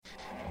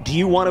Do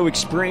you want to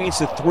experience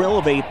the thrill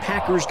of a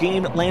Packers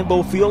game at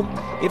Lambeau Field?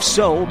 If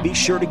so, be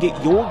sure to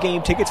get your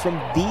game tickets from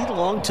the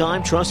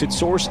longtime trusted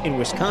source in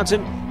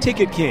Wisconsin,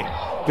 Ticket King.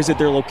 Visit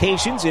their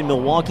locations in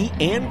Milwaukee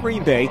and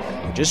Green Bay,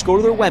 or just go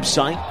to their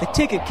website,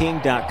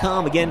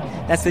 theticketking.com. Again,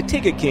 that's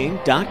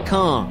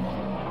theticketking.com.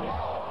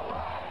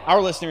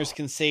 Our listeners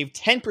can save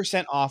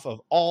 10% off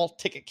of all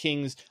Ticket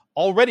King's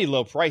already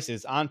low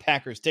prices on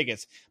Packers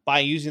tickets by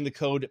using the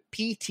code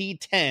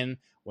PT10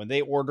 when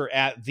they order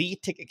at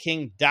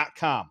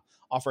theticketking.com.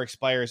 Offer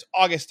expires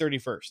August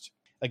 31st.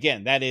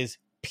 Again, that is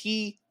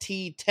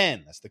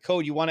PT10. That's the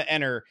code you want to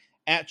enter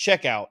at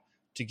checkout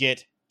to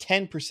get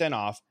 10%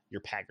 off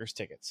your Packers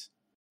tickets.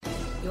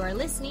 You are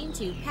listening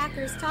to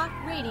Packers Talk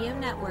Radio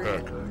Network.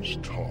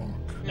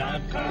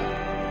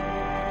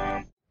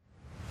 PackersTalk.com.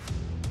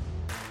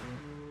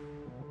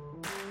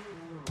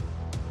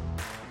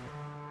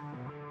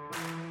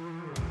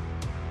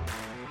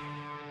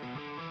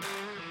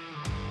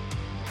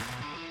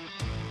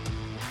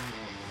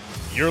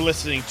 You're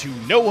listening to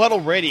No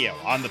Huddle Radio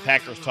on the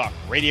Packers Talk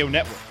Radio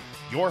Network,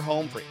 your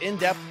home for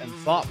in-depth and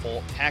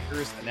thoughtful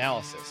Packers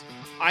analysis.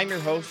 I'm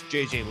your host,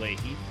 JJ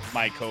Leahy.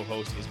 My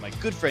co-host is my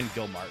good friend,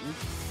 Gil Martin.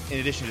 In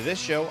addition to this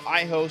show,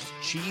 I host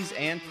Cheese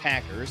and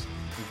Packers.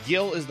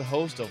 Gil is the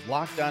host of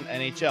Locked On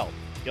NHL.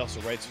 He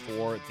also writes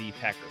for the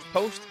Packers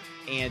Post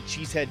and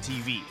Cheesehead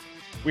TV.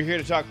 We're here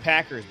to talk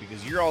Packers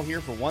because you're all here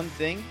for one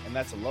thing, and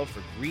that's a love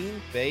for Green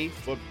Bay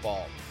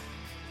football.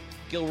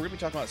 Gil, we're going to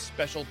be talking about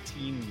special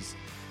teams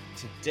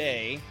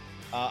today.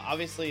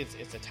 Obviously,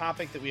 it's a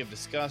topic that we have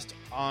discussed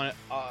on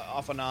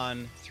off and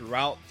on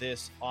throughout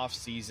this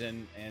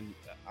offseason, and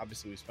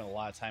obviously we spent a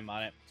lot of time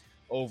on it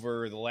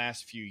over the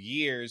last few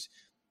years,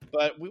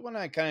 but we want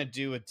to kind of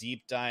do a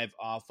deep dive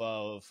off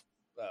of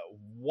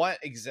what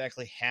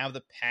exactly have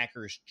the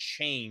Packers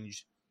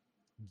changed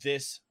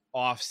this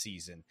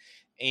offseason.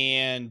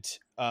 And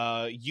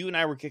you and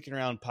I were kicking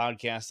around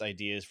podcast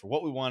ideas for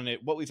what we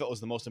felt was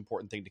the most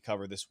important thing to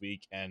cover this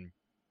week, and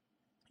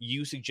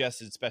you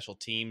suggested special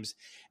teams,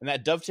 and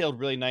that dovetailed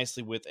really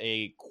nicely with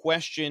a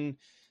question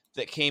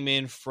that came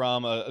in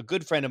from a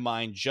good friend of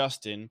mine,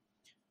 Justin,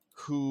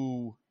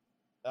 who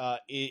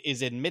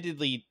is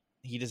admittedly,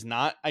 he does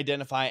not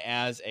identify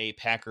as a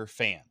Packer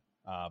fan,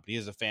 but he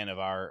is a fan of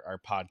our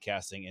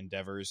podcasting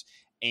endeavors,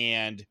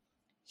 and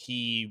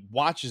he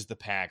watches the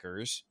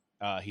Packers.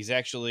 He's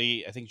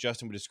actually, I think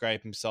Justin would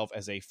describe himself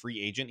as a free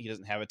agent. He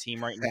doesn't have a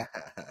team right now.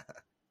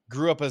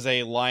 Grew up as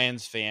a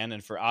Lions fan,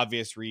 and for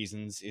obvious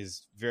reasons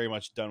is very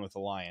much done with the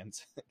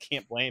Lions.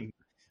 Can't blame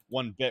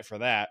one bit for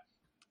that.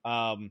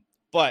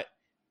 But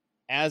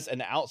as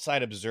an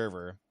outside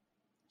observer,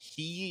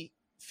 he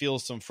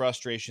feels some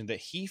frustration that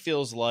he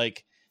feels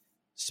like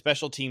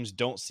special teams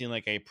don't seem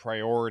like a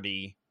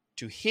priority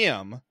to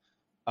him,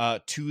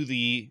 to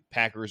the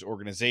Packers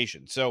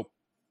organization. So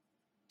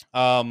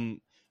I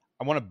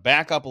want to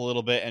back up a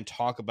little bit and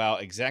talk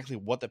about exactly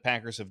what the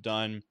Packers have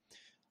done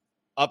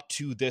up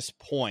to this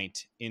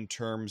point in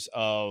terms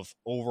of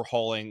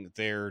overhauling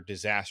their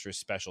disastrous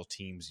special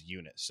teams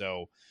unit.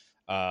 So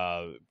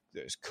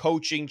there's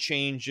coaching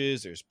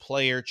changes, there's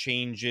player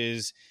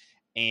changes,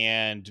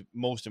 and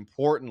most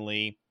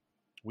importantly,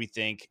 we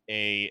think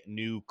a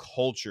new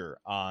culture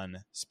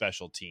on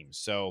special teams.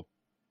 So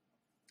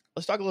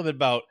let's talk a little bit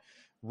about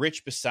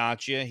Rich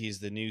Bisaccia. He's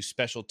the new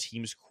special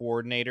teams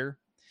coordinator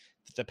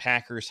that the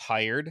Packers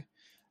hired.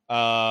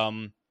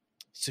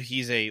 So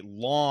he's a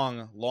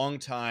long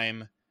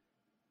time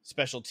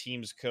special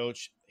teams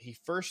coach. He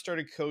first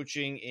started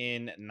coaching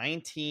in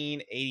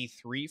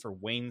 1983 for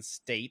Wayne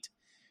State.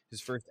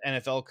 His first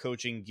NFL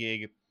coaching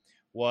gig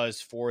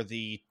was for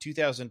the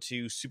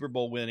 2002 Super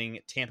Bowl winning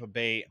Tampa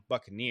Bay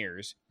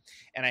Buccaneers.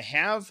 And I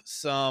have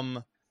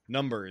some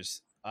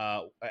numbers.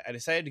 I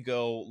decided to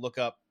go look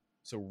up.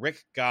 So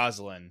Rick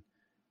Gosselin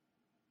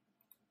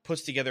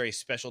puts together a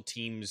special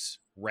teams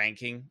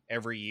ranking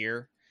every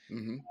year.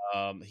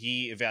 Mm-hmm.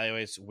 He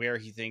evaluates where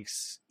he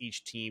thinks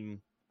each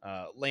team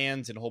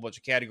lands in a whole bunch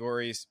of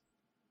categories,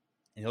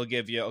 and he'll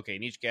give you, okay,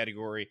 in each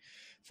category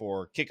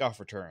for kickoff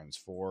returns,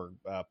 for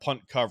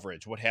punt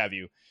coverage, what have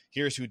you,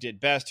 here's who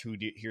did best,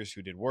 here's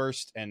who did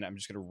worst, and I'm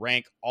just going to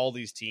rank all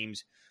these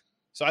teams.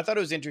 So I thought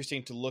it was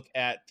interesting to look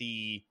at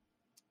the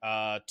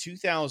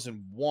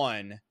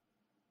 2001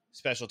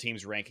 special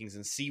teams rankings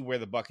and see where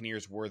the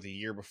Buccaneers were the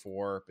year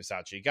before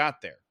Bisaccia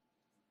got there.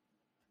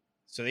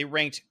 So they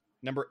ranked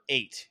number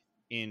 8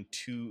 in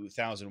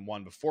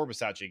 2001 before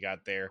Bisaccia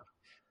got there.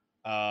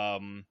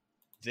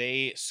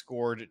 They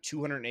scored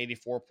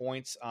 284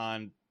 points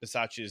on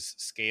Bisaccia's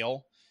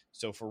scale.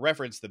 So for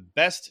reference, the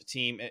best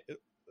team,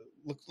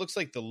 looks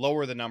like the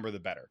lower the number, the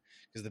better,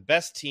 because the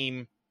best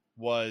team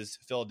was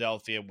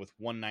Philadelphia with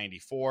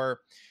 194.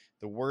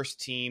 The worst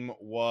team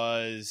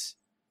was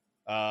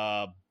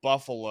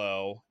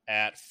Buffalo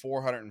at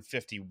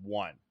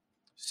 451.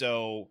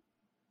 So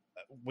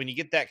when you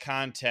get that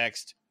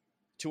context,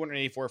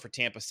 284 for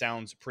Tampa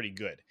sounds pretty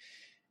good.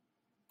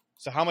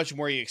 So how much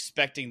more are you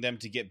expecting them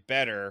to get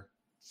better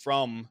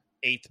from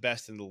 8th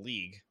best in the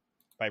league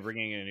by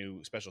bringing in a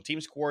new special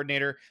teams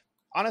coordinator?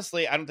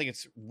 honestly, I don't think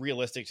it's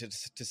realistic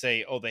to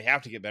say, oh, they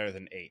have to get better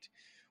than 8,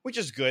 which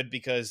is good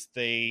because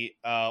they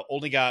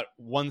only got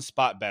one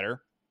spot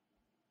better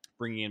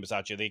bringing in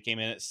Bisaccia. They came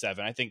in at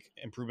 7. I think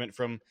improvement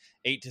from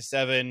 8 to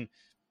 7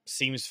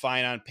 seems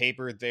fine on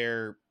paper.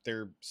 Their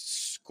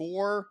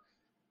score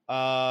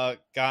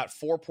got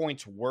 4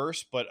 points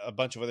worse, but a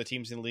bunch of other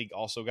teams in the league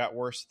also got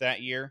worse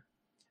that year.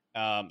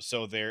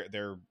 So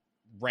their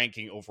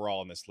ranking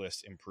overall in this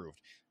list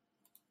improved.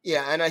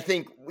 Yeah, and I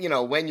think,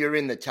 when you're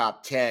in the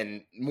top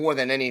 10, more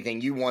than anything,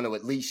 you want to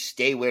at least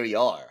stay where you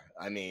are.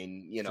 I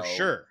mean, For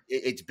sure.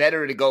 It's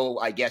better to go,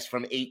 I guess,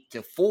 from 8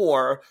 to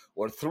 4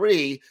 or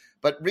 3.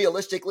 But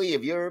realistically,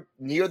 if you're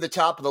near the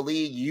top of the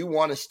league, you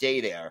want to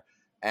stay there.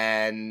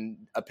 And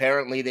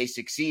apparently they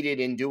succeeded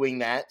in doing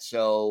that.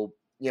 So,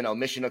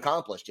 mission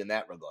accomplished in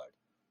that regard.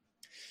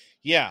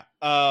 Yeah.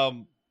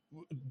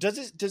 Does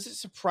it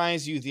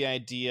surprise you, the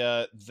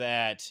idea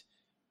that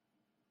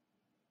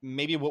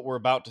maybe what we're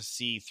about to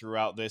see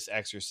throughout this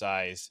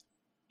exercise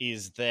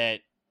is that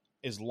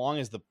as long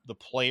as the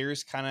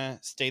players kind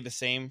of stay the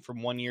same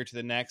from one year to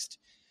the next,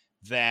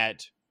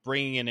 that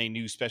bringing in a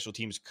new special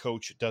teams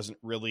coach doesn't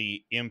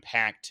really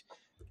impact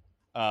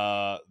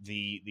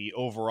the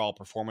overall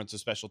performance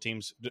of special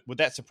teams? Would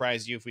that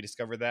surprise you if we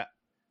discovered that?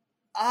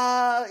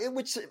 It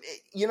would,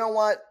 you know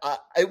what?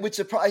 It would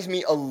surprise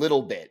me a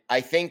little bit.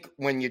 I think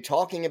when you're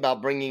talking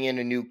about bringing in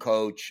a new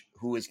coach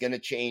who is going to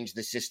change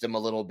the system a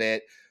little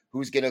bit,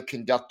 who's going to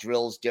conduct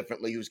drills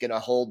differently, who's going to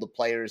hold the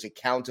players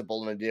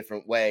accountable in a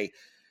different way,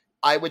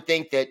 I would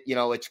think that,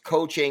 it's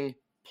coaching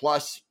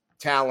plus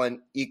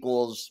talent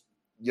equals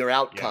your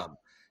outcome.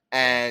 Yeah.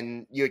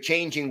 And you're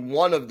changing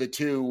one of the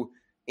two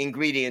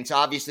ingredients.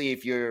 Obviously,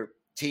 if your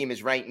team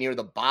is ranked near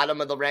the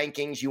bottom of the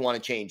rankings, you want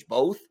to change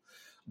both.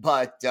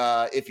 But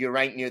if you're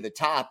ranked near the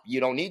top, you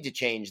don't need to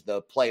change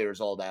the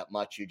players all that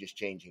much. You're just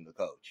changing the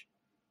coach.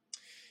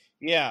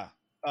 Yeah.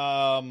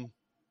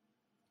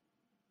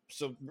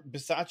 So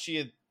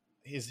Bisaccia,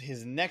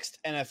 his next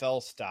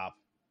NFL stop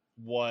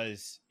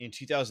was in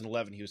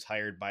 2011. He was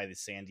hired by the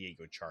San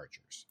Diego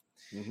Chargers.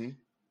 Mm-hmm.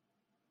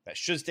 That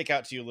should stick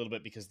out to you a little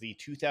bit because the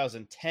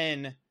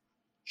 2010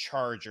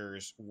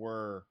 Chargers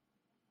were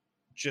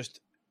just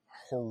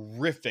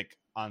horrific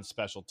on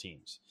special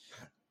teams.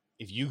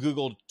 If you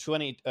Googled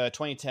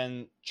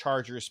 2010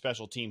 Chargers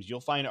special teams, you'll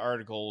find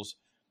articles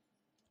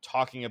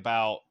talking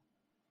about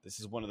this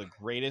is one of the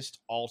greatest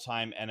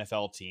all-time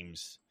NFL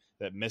teams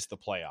that missed the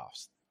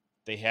playoffs.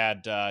 They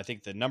had, I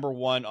think, the number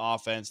 1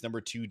 offense,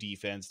 number 2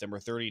 defense, number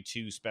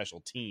 32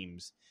 special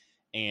teams,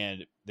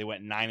 and they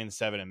went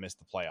 9-7 and missed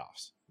the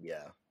playoffs.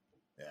 Yeah,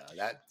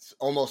 that's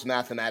almost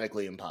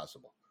mathematically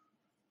impossible.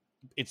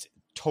 It's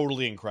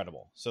totally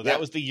incredible. So that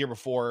was the year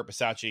before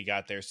Bisaccia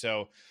got there.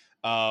 So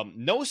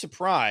no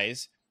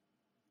surprise,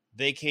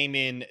 they came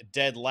in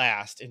dead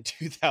last in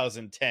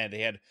 2010.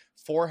 They had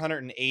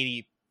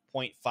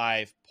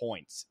 480.5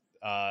 points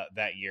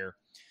that year.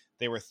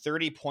 They were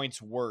 30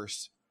 points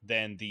worse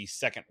than the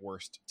second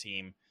worst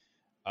team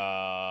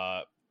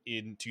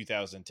in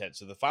 2010.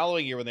 So the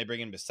following year when they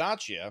bring in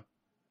Bisaccia,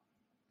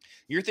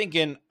 you're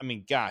thinking, I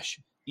mean, gosh,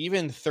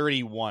 even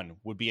 31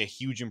 would be a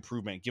huge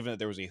improvement given that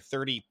there was a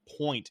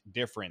 30-point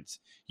difference.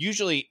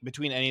 Usually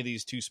between any of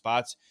these two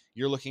spots,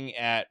 you're looking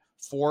at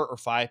 4 or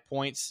 5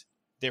 points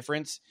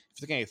difference.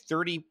 If you're looking at a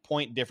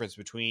 30-point difference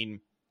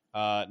between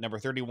number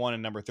 31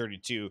 and number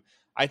 32,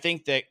 I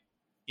think that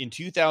in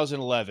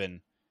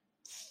 2011,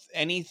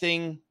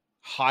 anything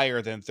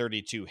higher than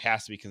 32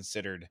 has to be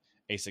considered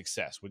a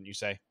success, wouldn't you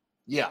say?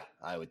 Yeah,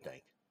 I would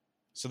think.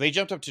 So they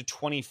jumped up to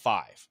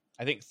 25.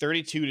 I think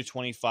 32 to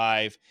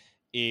 25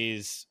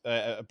 is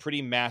a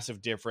pretty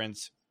massive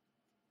difference.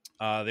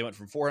 They went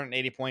from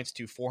 480 points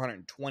to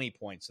 420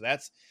 points. So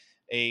that's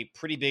a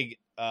pretty big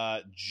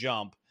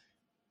jump.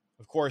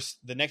 Of course,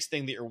 the next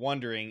thing that you're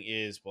wondering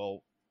is,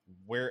 well,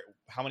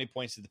 how many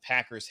points did the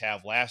Packers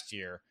have last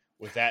year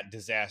with that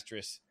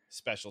disastrous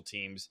special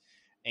teams?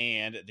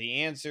 And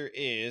the answer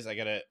is, I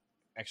got to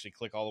actually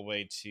click all the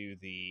way to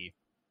the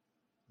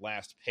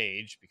last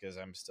page because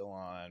I'm still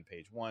on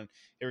page 1.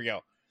 Here we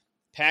go.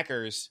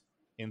 Packers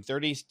in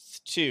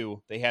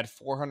 32, they had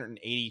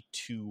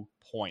 482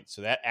 points.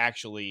 So that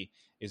actually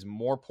is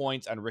more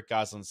points on Rick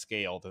Gosselin's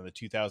scale than the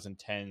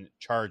 2010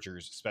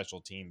 Chargers special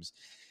teams.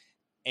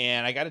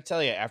 And I got to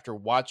tell you, after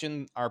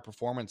watching our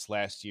performance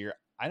last year,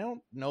 I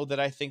don't know that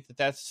I think that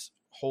that's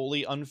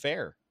wholly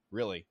unfair,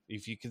 really,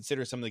 if you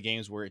consider some of the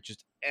games where it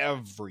just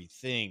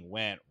everything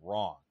went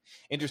wrong.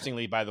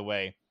 Interestingly, by the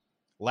way,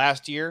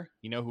 last year,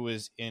 you know who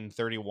was in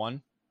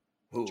 31?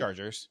 Who?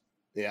 Chargers.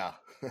 Yeah.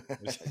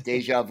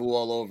 Deja vu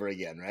all over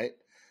again, right?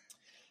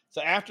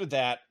 So after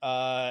that,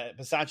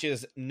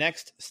 Bisaccia's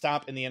next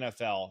stop in the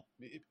NFL,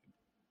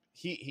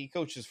 he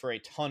coaches for a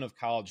ton of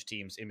college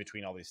teams in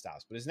between all these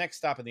stops, but his next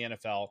stop in the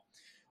NFL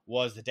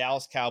was the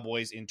Dallas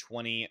Cowboys in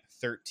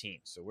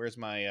 2013. So where's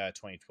my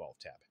 2012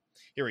 tab?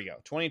 Here we go.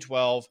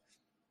 2012,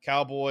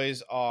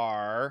 Cowboys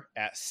are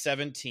at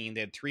 17. They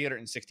had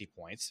 360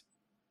 points.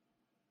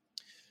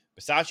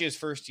 Bisaccia's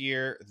first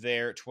year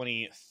there,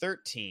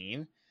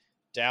 2013,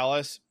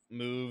 Dallas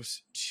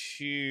moves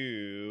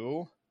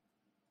to...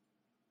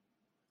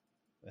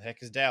 The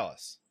heck is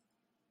Dallas?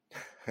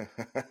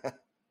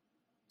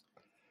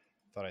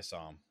 Thought I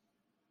saw him.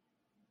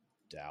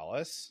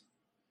 Dallas.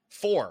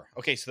 4.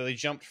 Okay, so they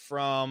jumped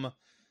from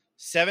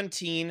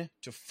 17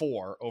 to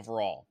 4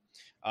 overall.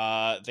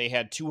 They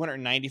had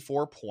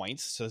 294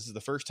 points. So this is the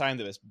first time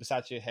that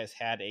Bisaccia has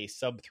had a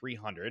sub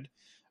 300.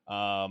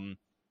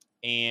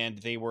 And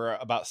they were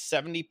about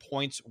 70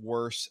 points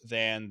worse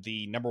than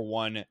the number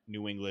 1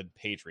 New England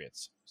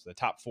Patriots. So the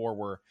top 4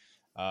 were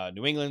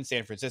New England,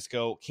 San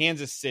Francisco,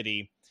 Kansas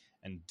City,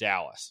 and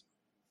Dallas.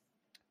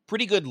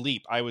 Pretty good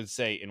leap, I would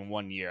say, in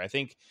 1 year. I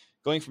think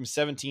going from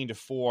 17 to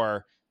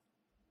 4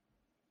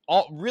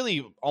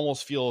 really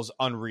almost feels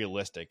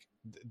unrealistic.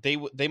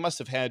 They must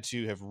have had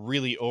to have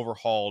really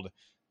overhauled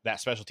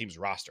that special teams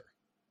roster.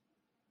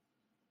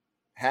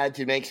 Had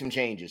to make some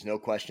changes, no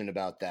question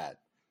about that.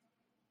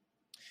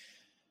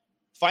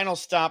 Final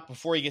stop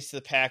before he gets to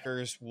the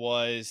Packers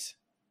was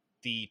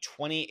the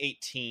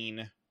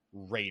 2018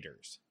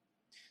 Raiders.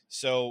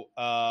 So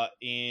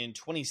in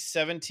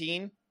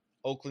 2017,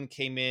 Oakland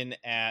came in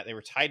they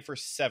were tied for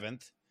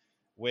 7th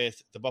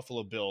with the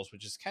Buffalo Bills,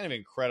 which is kind of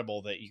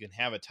incredible that you can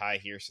have a tie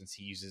here since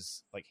he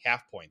uses like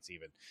half points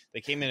even.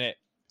 They came in at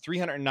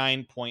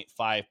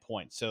 309.5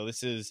 points. So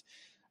this is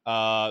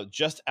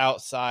just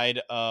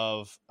outside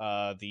of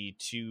the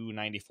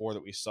 294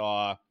 that we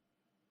saw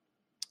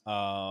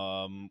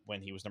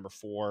when he was number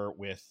 4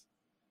 with,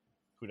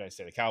 who did I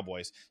say, the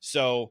Cowboys.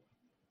 So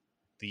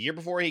the year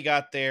before he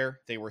got there,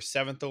 they were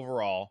 7th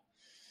overall.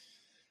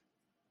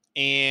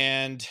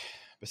 And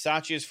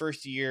Bisaccia's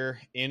first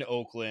year in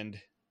Oakland,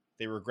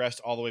 they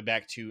regressed all the way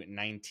back to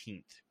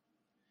 19th,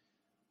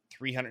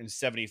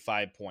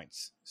 375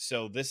 points.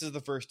 So this is the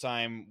first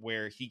time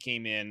where he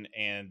came in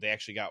and they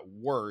actually got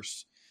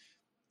worse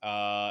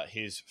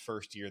his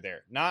first year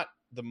there. Not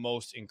the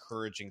most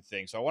encouraging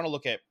thing. So I want to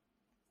look at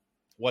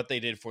what they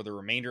did for the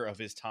remainder of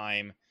his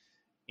time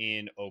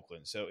in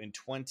Oakland. So in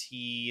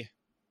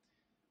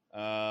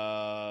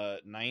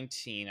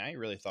 2019, I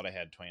really thought I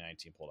had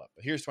 2019 pulled up,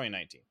 but here's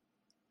 2019.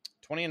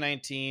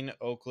 2019,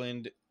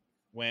 Oakland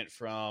went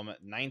from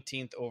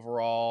 19th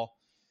overall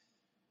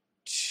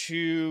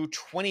to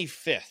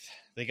 25th.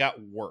 They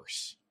got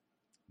worse.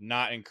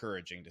 Not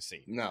encouraging to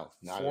see. No,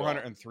 not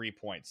 403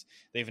 points.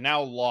 They've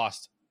now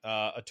lost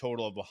a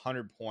total of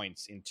 100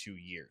 points in 2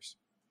 years.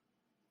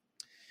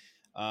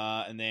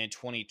 And then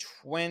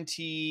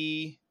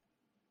 2020,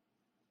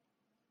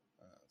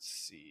 let's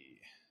see.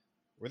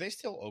 Were they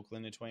still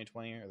Oakland in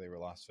 2020 or they were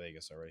Las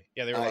Vegas already?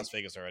 Yeah, they were Las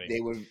Vegas already.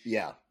 They were,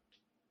 yeah.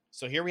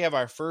 So here we have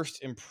our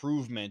first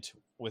improvement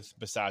with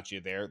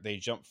Bisaccia there. They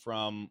jumped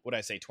from, what did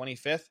I say,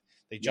 25th?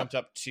 They jumped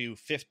up to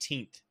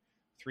 15th,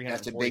 346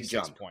 That's a big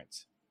jump.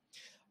 Points.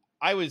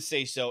 I would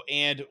say so.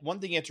 And one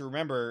thing you have to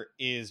remember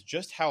is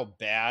just how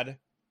bad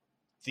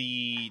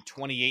the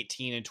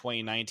 2018 and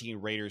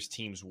 2019 Raiders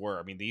teams were.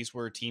 I mean, these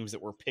were teams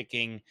that were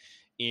picking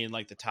in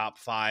like the top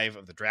 5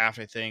 of the draft,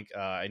 I think.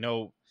 I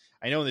know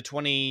in the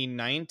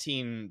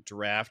 2019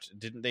 draft,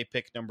 didn't they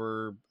pick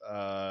number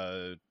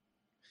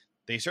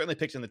they certainly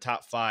picked in the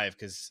top 5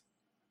 because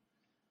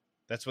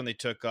that's when they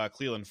took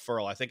Clelin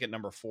Ferrell, I think at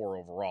number 4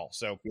 overall.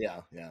 So yeah.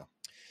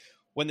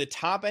 When the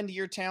top end of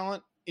your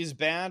talent is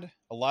bad,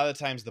 a lot of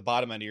the times the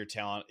bottom end of your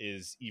talent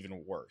is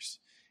even worse.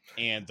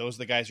 And those are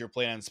the guys who are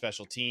playing on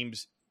special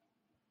teams.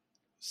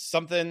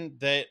 Something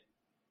that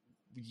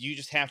you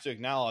just have to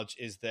acknowledge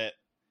is that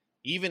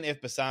even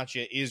if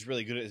Bisaccia is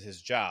really good at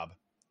his job,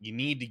 you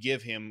need to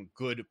give him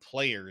good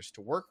players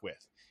to work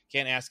with.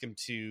 Can't ask him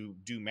to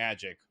do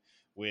magic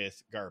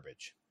with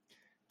garbage.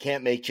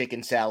 Can't make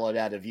chicken salad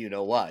out of you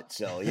know what.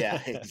 So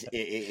yeah,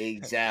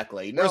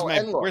 exactly. No,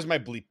 where's my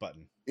bleep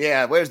button?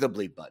 Yeah, where's the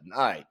bleep button?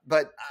 All right,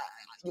 but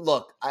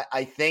look,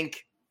 I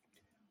think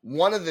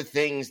one of the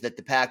things that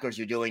the Packers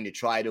are doing to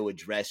try to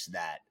address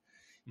that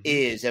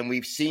is, and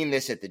we've seen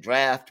this at the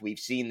draft, we've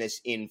seen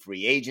this in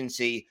free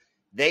agency,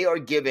 they are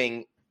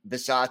giving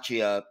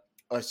Bisaccia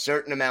a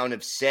certain amount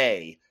of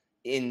say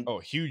in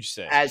huge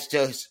say as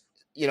to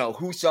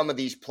who some of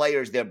these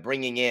players they're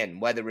bringing in,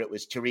 whether it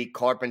was Tariq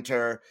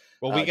Carpenter.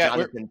 Well,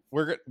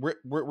 we're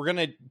going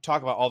to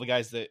talk about all the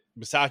guys that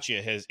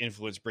Bisaccia has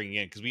influenced bringing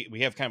in because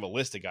we have kind of a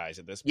list of guys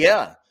at this point.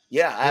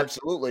 Yeah,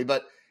 absolutely.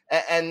 But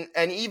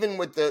and even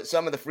with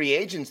some of the free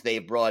agents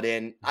they've brought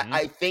in,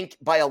 I think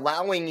by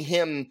allowing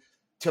him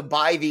to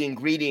buy the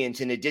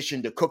ingredients in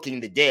addition to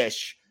cooking the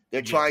dish,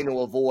 they're trying to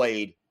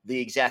avoid the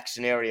exact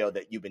scenario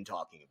that you've been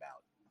talking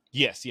about.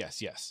 Yes.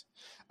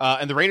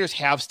 And the Raiders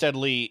have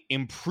steadily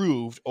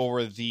improved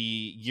over the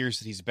years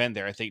that he's been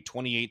there. I think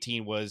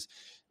 2018 was,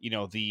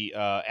 the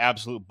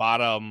absolute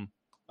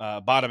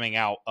bottoming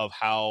out of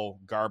how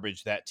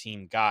garbage that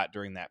team got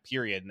during that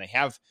period. And they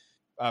have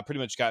pretty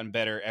much gotten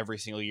better every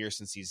single year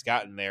since he's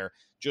gotten there,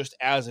 just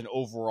as an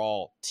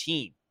overall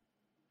team.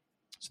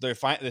 So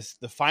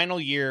the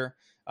final year,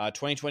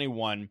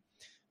 2021,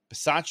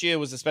 Bisaccia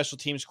was the special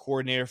teams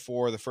coordinator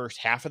for the first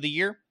half of the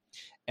year.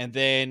 And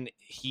then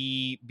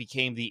he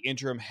became the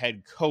interim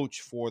head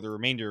coach for the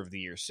remainder of the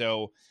year.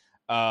 So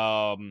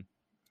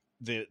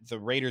The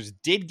Raiders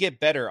did get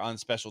better on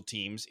special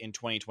teams in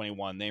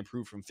 2021. They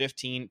improved from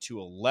 15 to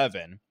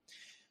 11.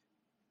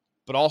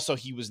 But also,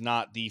 he was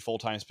not the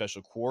full-time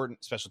special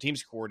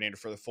teams coordinator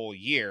for the full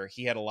year.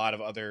 He had a lot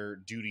of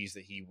other duties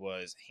that he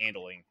was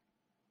handling.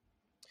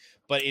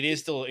 But it is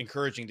still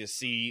encouraging to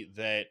see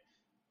that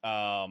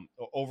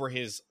over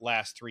his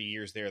last 3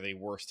 years there, they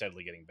were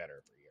steadily getting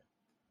better every year.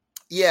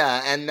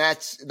 Yeah, and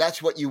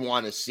that's what you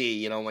want to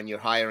see, when you're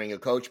hiring a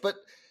coach. But,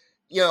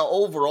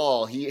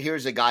 overall,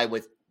 here's a guy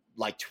with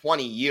like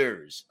 20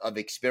 years of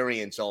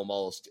experience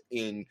almost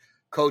in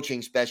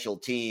coaching special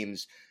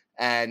teams.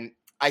 And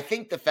I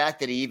think the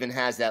fact that he even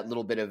has that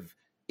little bit of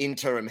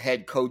interim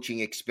head coaching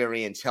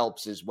experience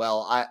helps as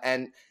well.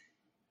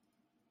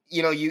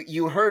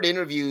 You heard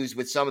interviews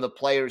with some of the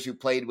players who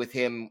played with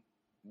him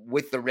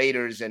with the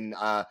Raiders. And,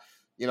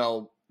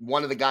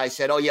 one of the guys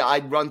said, "Oh yeah,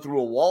 I'd run through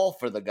a wall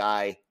for the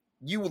guy."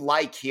 You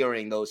like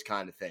hearing those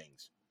kind of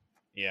things.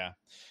 Yeah.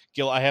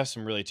 Gil, I have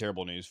some really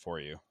terrible news for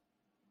you.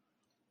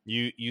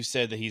 You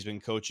said that he's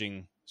been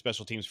coaching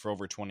special teams for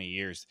over 20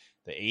 years.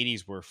 The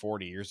 80s were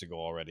 40 years ago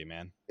already,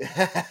 man.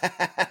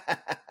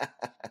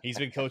 He's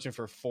been coaching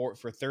for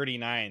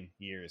 39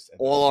 years.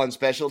 All on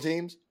special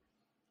teams?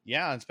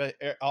 Yeah,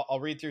 I'll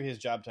read through his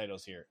job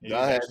titles here.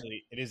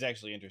 It is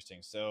actually interesting.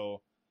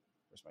 So,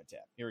 where's my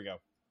tab? Here we go.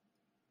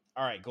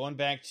 All right, going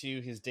back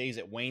to his days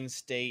at Wayne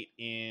State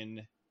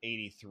in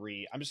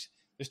 83.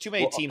 There's too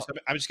many teams.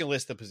 I'm just going to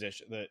list the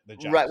position, the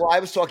jobs. Right, well, I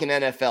was talking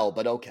NFL,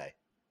 but okay.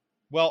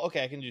 Well,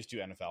 okay, I can just do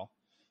NFL.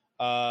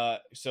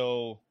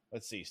 So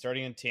let's see.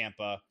 Starting in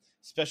Tampa,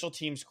 special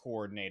teams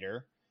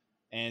coordinator,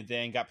 and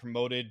then got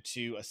promoted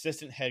to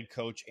assistant head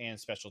coach and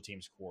special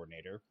teams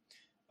coordinator.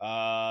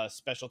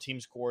 Special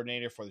teams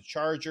coordinator for the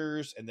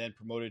Chargers, and then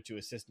promoted to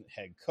assistant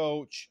head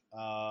coach.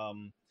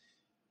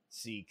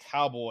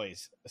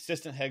 Cowboys,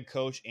 assistant head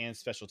coach and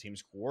special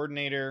teams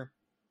coordinator.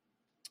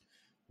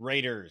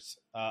 Raiders,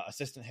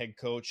 assistant head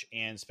coach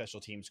and special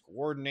teams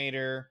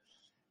coordinator.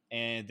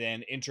 And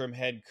then interim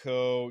head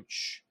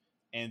coach,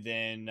 and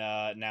then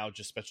now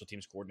just special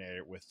teams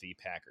coordinator with the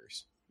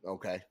Packers.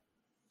 Okay.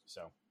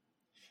 So,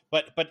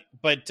 but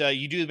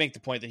you do make the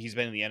point that he's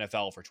been in the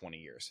NFL for 20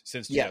 years,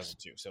 since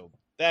 2002. Yes. So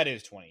that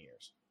is 20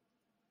 years.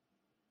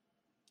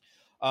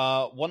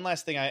 One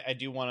last thing I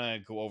do want to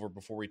go over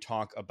before we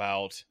talk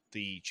about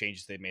the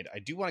changes they've made. I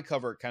do want to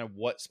cover kind of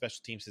what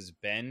special teams has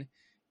been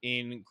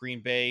in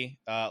Green Bay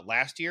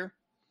last year.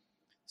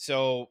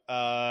 So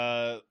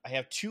I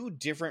have two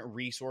different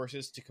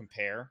resources to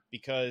compare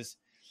because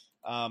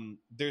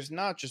there's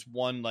not just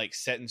one like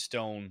set in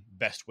stone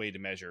best way to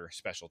measure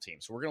special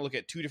teams. So we're going to look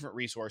at two different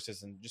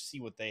resources and just see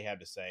what they have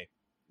to say.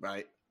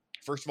 Right.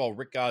 First of all,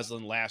 Rick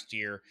Gosselin last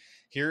year.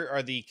 Here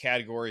are the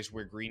categories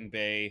where Green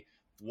Bay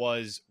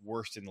was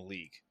worst in the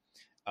league.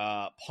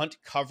 Punt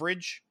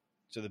coverage.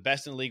 So the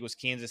best in the league was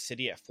Kansas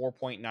City at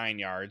 4.9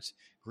 yards.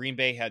 Green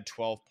Bay had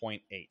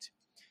 12.8.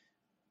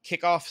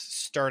 Kickoff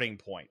starting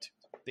point.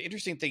 The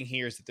interesting thing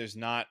here is that there's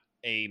not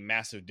a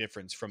massive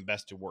difference from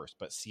best to worst,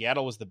 but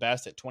Seattle was the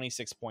best at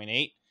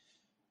 26.8.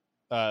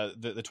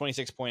 The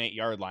 26.8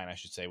 yard line, I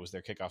should say, was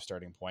their kickoff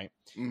starting point.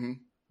 Mm-hmm.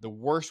 The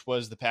worst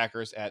was the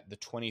Packers at the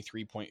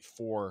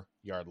 23.4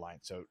 yard line.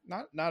 So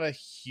not a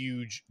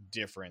huge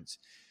difference.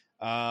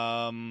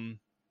 Let's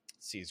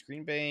see, is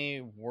Green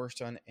Bay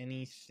worst on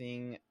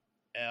anything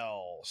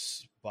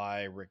else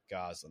by Rick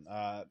Gosselin?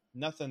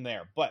 Nothing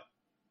there, but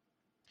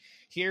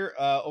here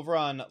over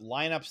on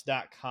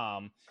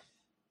lineups.com,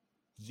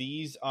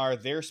 these are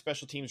their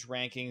special teams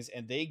rankings,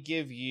 and they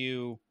give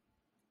you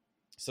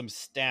some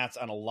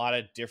stats on a lot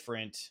of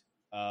different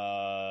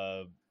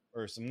or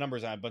some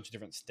numbers on a bunch of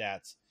different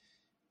stats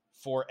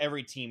for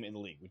every team in the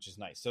league, which is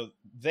nice. So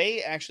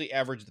they actually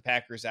average the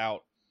Packers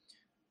out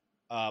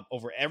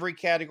over every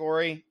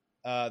category.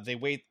 They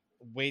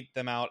weight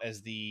them out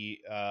as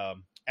the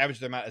average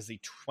them out as the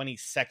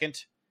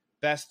 22nd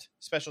best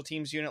special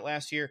teams unit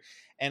last year.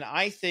 And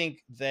I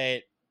think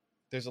that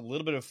there's a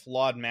little bit of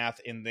flawed math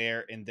in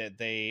there in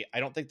that I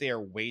don't think they are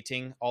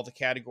weighting all the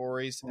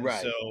categories. And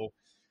right. So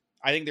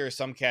I think there are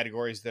some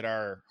categories that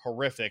are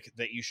horrific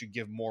that you should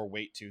give more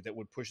weight to that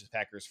would push the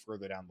Packers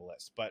further down the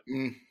list. But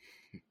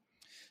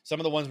some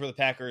of the ones where the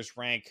Packers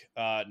rank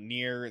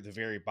near the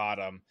very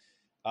bottom,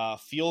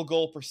 field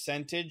goal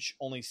percentage,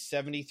 only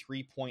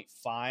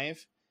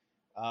 73.5.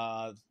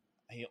 I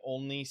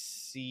only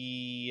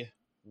see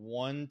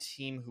one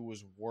team who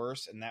was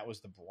worse, and that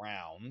was the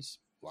Browns.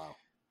 Wow.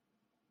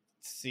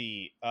 Let's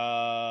see.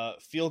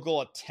 Field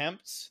goal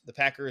attempts. The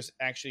Packers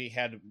actually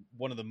had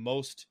one of the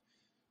most,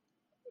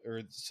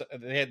 or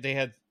they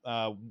had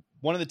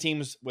one of the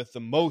teams with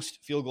the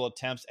most field goal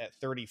attempts at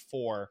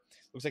 34.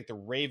 Looks like the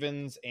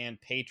Ravens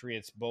and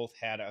Patriots both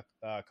had a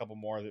couple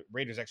more. The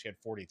Raiders actually had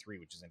 43,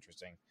 which is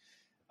interesting.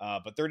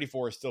 But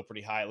 34 is still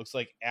pretty high. It looks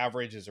like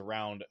average is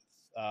around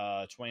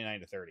 29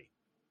 to 30.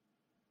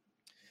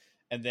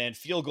 And then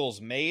field goals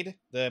made,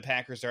 the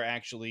Packers are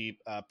actually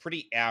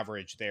pretty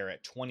average there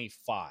at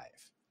 25.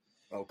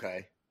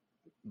 Okay.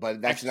 But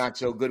that's not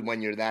so good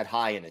when you're that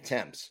high in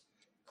attempts.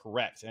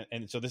 Correct.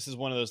 And so this is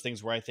one of those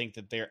things where I think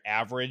that their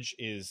average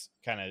is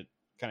kind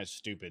of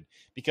stupid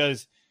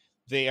because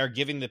they are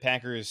giving the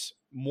Packers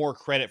more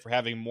credit for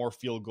having more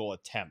field goal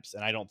attempts.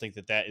 And I don't think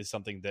that that is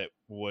something that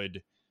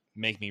would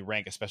make me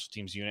rank a special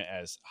teams unit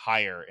as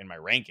higher in my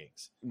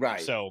rankings.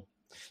 Right. So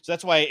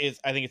that's why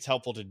I think it's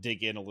helpful to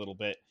dig in a little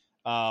bit.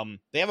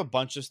 They have a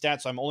bunch of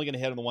stats, so I'm only going to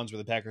hit on the ones where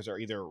the Packers are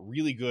either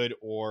really good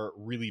or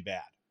really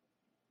bad.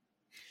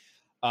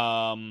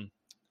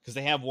 Because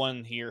they have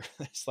one here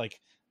that's like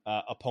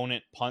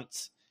opponent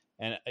punts.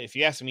 And if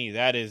you ask me,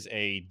 that is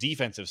a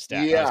defensive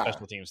stat, not a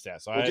special team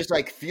stat. So just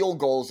like field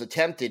goals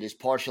attempted is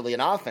partially an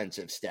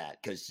offensive stat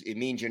because it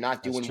means you're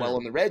not doing well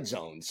in the red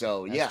zone.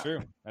 So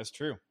That's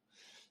true.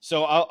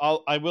 So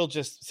I will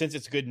just, since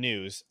it's good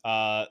news,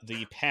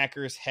 the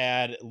Packers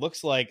had,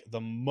 looks like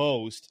the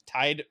most,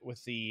 tied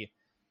with the,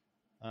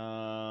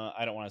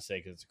 I don't want to say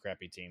because it's a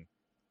crappy team.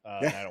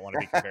 And I don't want to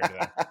be compared to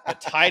them.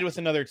 But tied with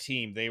another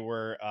team, they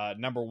were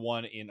number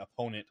one in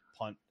opponent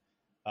punt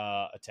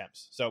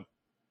attempts. So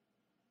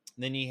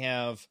then you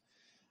have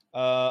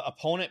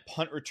opponent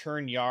punt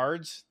return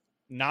yards.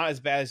 Not as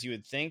bad as you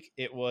would think.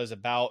 It was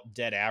about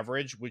dead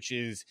average, which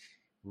is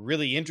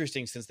really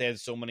interesting since they had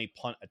so many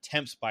punt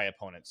attempts by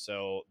opponents.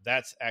 So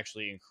that's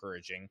actually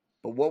encouraging.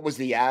 But what was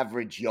the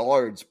average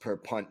yards per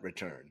punt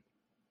return?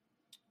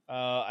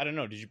 I don't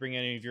know. Did you bring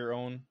any of your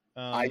own?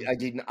 I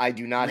do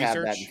not research?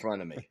 have that in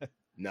front of me.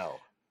 No.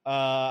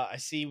 I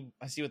see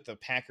what the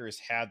Packers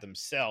had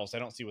themselves. I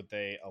don't see what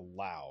they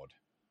allowed.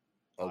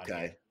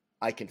 Okay.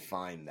 I can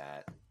find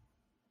that.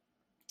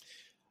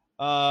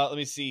 Let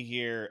me see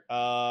here.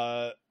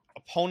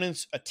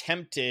 Opponents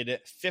attempted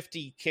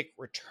 50 kick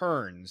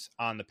returns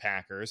on the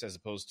Packers as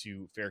opposed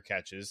to fair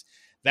catches.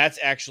 That's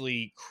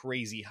actually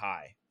crazy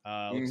high.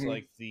 Looks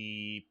like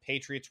the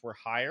Patriots were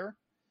higher.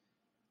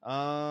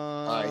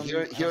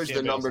 Here's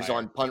the numbers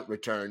on punt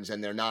returns,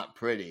 and they're not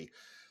pretty.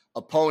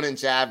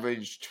 Opponents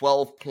averaged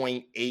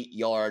 12.8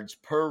 yards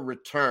per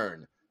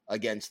return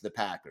against the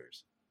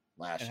Packers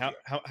last year.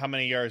 How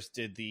many yards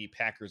did the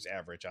Packers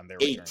average on their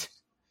 8 returns?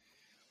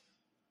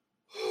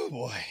 Oh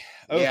boy.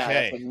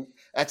 Okay. Yeah,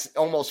 that's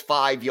almost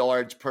 5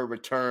 yards per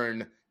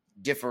return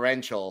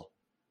differential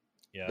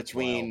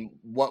between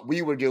what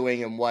we were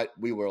doing and what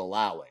we were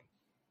allowing.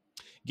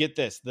 Get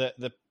this.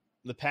 The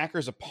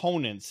Packers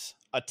opponents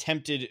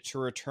attempted to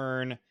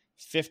return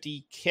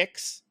 50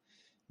 kicks.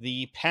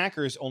 The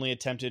Packers only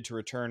attempted to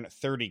return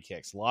 30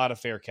 kicks. A lot of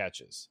fair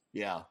catches.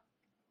 Yeah.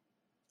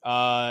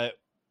 On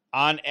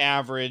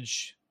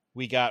average,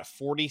 we got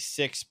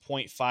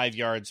 46.5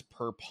 yards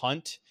per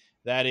punt.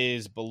 That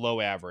is below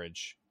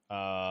average.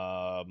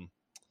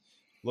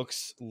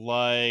 Looks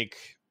like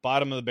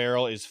bottom of the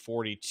barrel is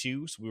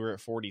 42, so we were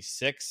at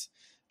 46.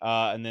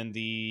 And then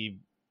the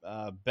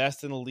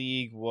best in the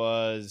league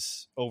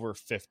was over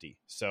 50,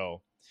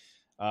 so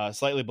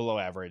slightly below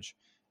average.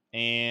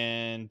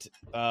 And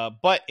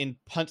but in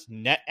punt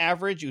net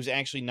average, it was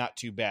actually not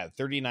too bad,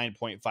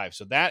 39.5.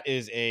 So that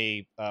is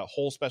a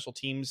whole special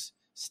teams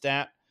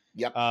stat.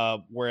 Yep.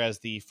 Whereas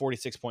the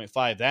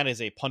 46.5, that is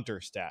a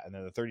punter stat, and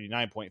then the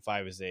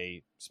 39.5 is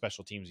a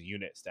special teams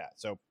unit stat.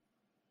 So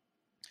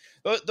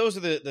those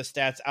are the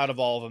stats out of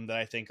all of them that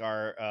I think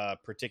are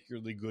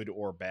particularly good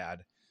or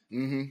bad.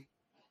 Mm-hmm.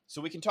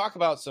 So we can talk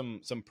about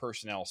some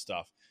personnel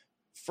stuff.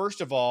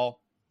 First of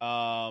all,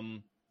 let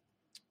me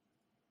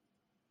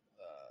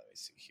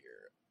see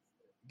here.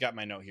 Got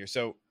my note here.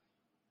 So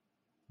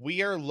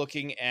we are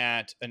looking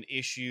at an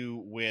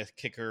issue with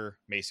kicker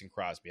Mason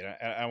Crosby,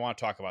 and I want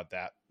to talk about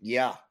that.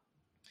 Yeah.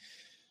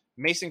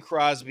 Mason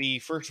Crosby,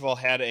 first of all,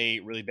 had a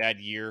really bad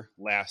year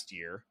last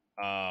year.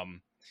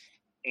 And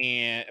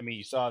I mean,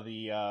 you saw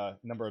the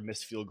number of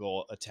missed field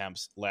goal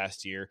attempts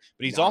last year,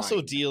 but he's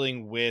also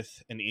dealing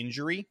with an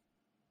injury.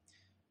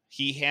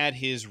 He had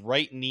his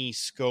right knee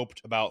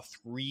scoped about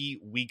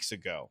 3 weeks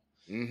ago.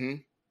 Mm-hmm.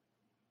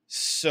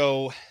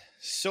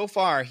 So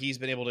far, he's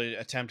been able to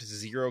attempt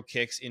 0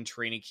 kicks in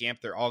training camp.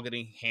 They're all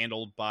getting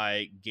handled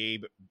by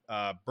Gabe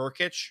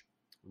Burkich,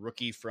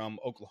 rookie from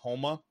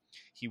Oklahoma.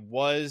 He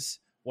was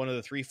one of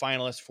the 3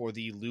 finalists for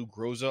the Lou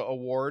Groza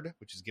Award,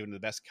 which is given to the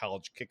best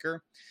college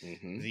kicker.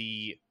 Mm-hmm.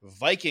 The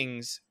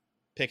Vikings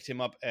picked him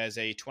up as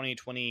a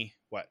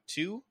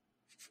 2022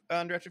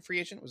 undrafted free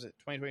agent. Was it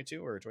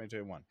 2022 or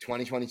 2021?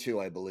 2022,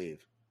 I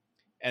believe.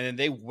 And then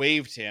they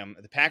waived him.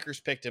 The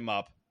Packers picked him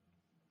up.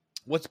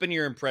 What's been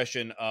your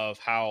impression of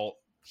how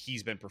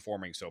he's been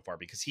performing so far?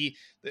 Because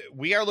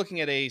we are looking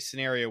at a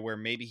scenario where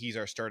maybe he's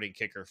our starting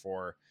kicker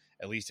for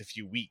at least a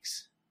few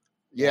weeks.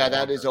 Yeah,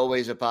 that is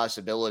always a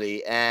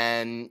possibility.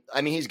 And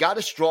I mean, he's got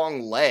a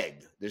strong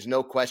leg. There's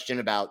no question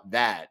about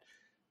that.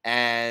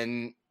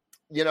 And,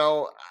 you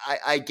know,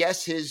 I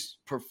guess his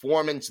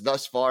performance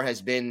thus far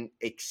has been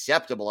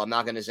acceptable. I'm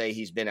not going to say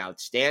he's been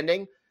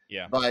outstanding,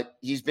 but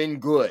he's been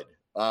good.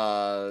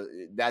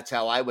 That's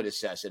how I would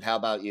assess it. How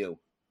about you?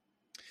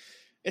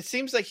 It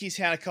seems like he's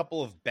had a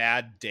couple of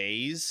bad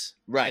days,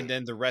 right? And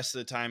then the rest of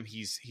the time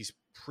he's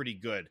pretty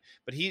good.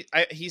 But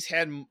he's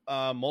had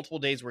multiple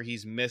days where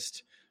he's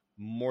missed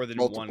more than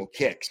multiple one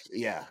kicks.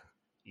 Yeah.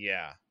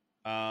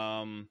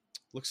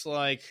 Looks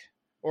like,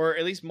 or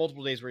at least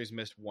multiple days where he's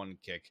missed one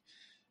kick.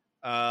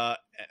 I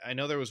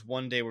know there was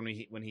one day when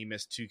he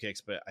missed 2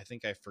 kicks, but I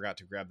think I forgot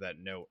to grab that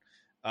note.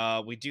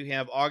 We do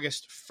have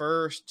August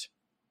 1st.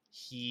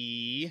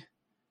 He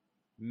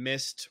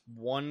missed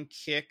 1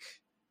 kick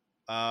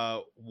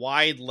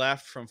wide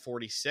left from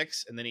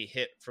 46, and then he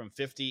hit from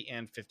 50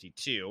 and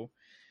 52.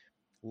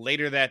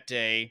 Later that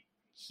day,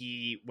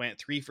 he went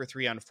 3 for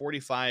 3 on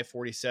 45,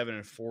 47,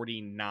 and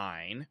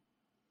 49.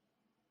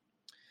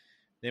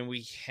 Then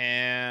we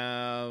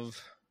have, let's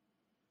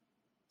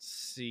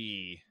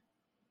see.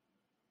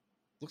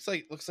 Looks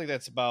like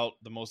that's about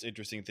the most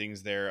interesting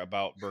things there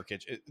about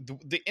Brkic.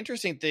 The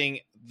interesting thing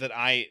that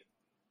I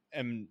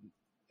am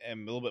a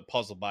little bit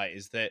puzzled by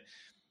is that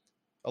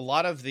a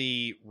lot of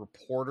the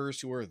reporters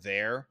who are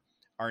there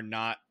are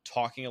not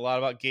talking a lot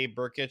about Gabe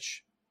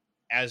Brkic,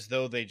 as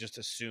though they just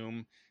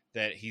assume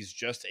that he's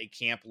just a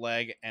camp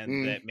leg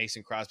and that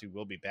Mason Crosby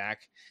will be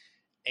back.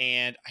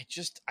 And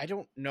I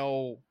don't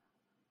know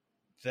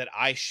that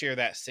I share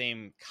that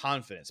same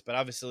confidence, but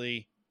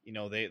obviously, you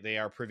know, they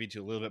are privy to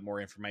a little bit more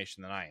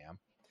information than I am.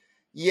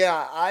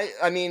 Yeah,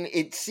 I mean,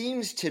 it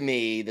seems to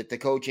me that the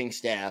coaching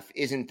staff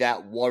isn't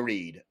that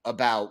worried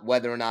about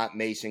whether or not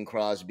Mason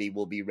Crosby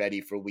will be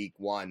ready for week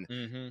 1.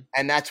 Mm-hmm.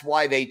 And that's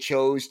why they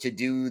chose to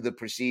do the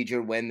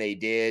procedure when they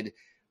did.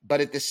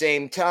 But at the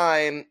same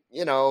time,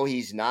 you know,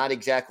 he's not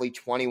exactly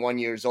 21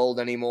 years old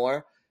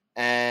anymore.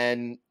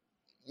 And,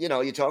 you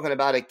know, you're talking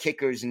about a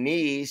kicker's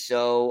knee.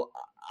 So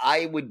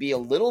I would be a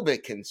little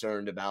bit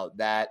concerned about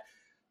that.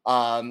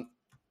 And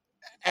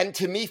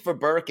to me, for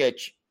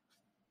Brkic,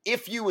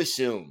 if you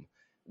assume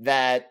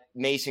that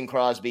Mason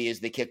Crosby is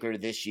the kicker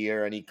this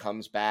year and he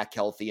comes back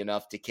healthy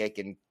enough to kick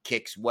and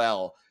kicks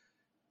well,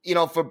 you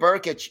know, for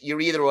Brkic,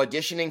 you're either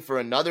auditioning for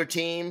another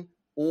team,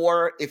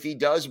 or if he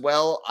does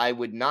well, I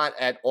would not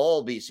at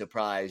all be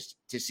surprised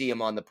to see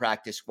him on the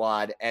practice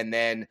squad. And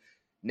then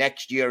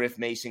next year, if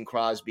Mason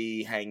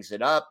Crosby hangs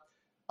it up,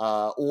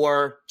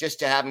 or just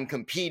to have him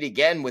compete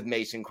again with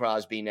Mason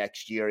Crosby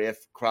next year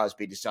if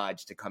Crosby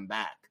decides to come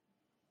back.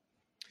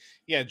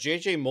 Yeah,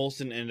 J.J.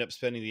 Molson ended up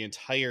spending the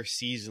entire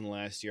season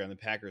last year on the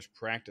Packers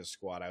practice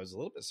squad. I was a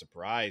little bit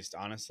surprised,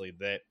 honestly,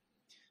 that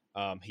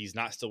he's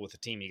not still with the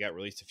team. He got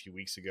released a few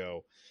weeks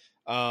ago.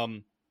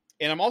 And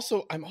I'm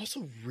also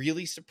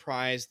really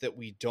surprised that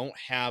we don't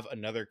have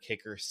another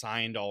kicker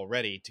signed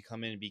already to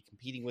come in and be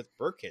competing with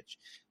Brkic.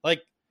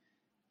 Like,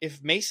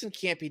 if Mason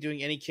can't be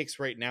doing any kicks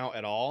right now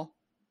at all,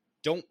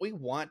 don't we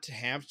want to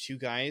have 2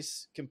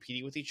 guys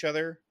competing with each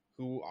other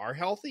who are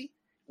healthy?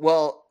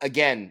 Well,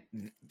 again,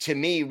 to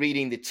me,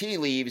 reading the tea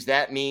leaves,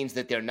 that means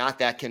that they're not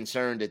that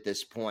concerned at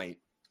this point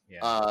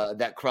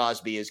that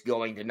Crosby is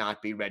going to not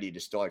be ready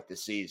to start the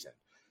season.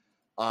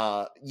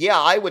 Yeah,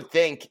 I would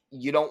think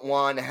you don't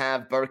want to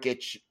have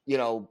Brkic, you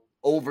know,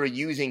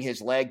 overusing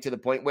his leg to the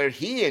point where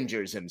he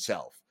injures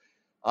himself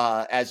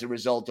as a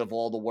result of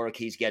all the work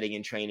he's getting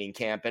in training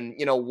camp. And,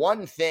 you know,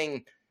 one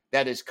thing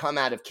that has come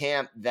out of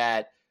camp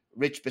that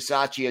Rich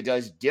Bisaccia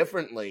does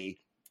differently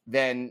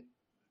than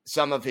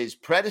some of his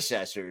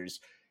predecessors,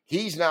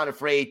 he's not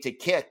afraid to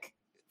kick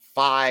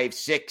 5,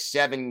 6,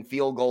 7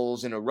 field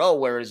goals in a row,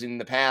 whereas in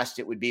the past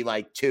it would be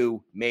like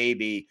 2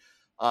 maybe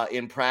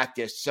in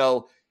practice.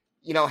 So,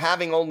 you know,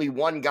 having only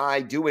one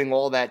guy doing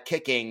all that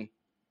kicking,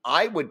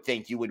 I would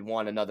think you would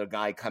want another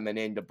guy coming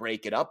in to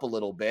break it up a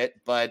little bit,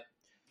 but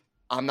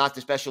I'm not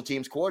the special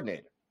teams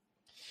coordinator.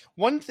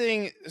 One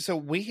thing, so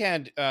we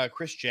had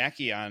Chris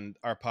Jackie on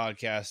our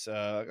podcast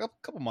a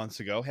couple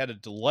months ago, had a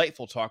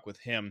delightful talk with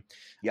him.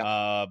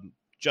 Yep.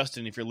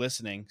 Justin, if you're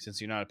listening,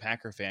 since you're not a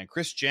Packer fan,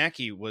 Chris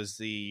Jackie was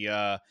the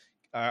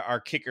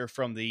our kicker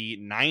from the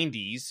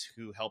 90s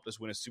who helped us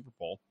win a Super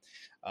Bowl.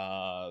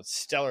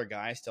 Stellar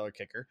guy, stellar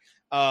kicker.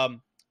 I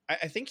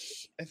think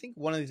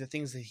one of the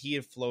things that he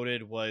had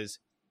floated was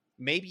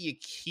maybe you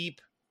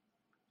keep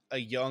a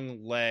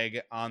young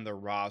leg on the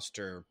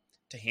roster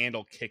to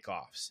handle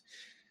kickoffs.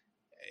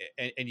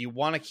 And you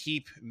want to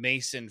keep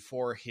Mason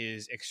for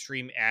his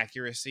extreme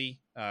accuracy,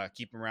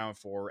 keep him around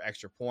for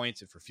extra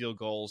points and for field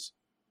goals.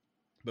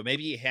 But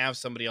maybe you have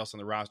somebody else on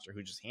the roster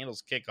who just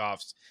handles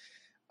kickoffs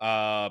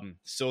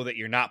so that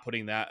you're not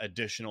putting that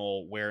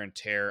additional wear and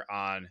tear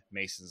on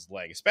Mason's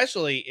leg,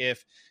 especially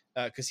if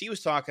because he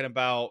was talking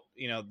about,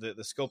 you know,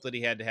 the scope that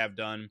he had to have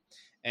done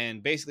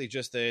and basically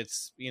just that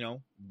it's, you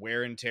know,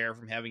 wear and tear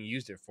from having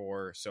used it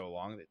for so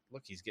long that,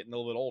 look, he's getting a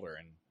little bit older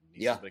and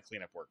needs a little bit of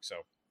cleanup work. So.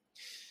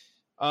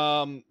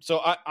 On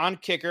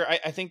kicker,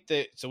 I think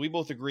that, so we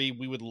both agree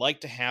we would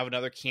like to have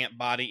another camp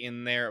body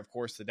in there. Of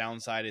course, the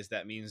downside is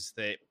that means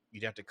that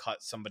you'd have to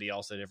cut somebody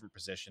else at a different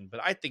position, but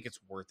I think it's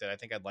worth it. I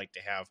think I'd like to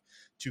have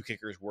 2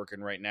 kickers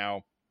working right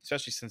now,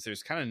 especially since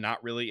there's kind of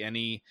not really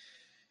any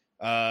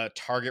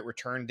target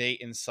return date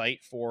in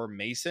sight for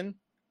Mason.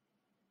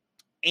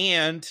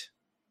 And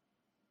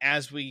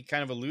as we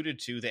kind of alluded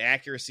to, the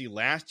accuracy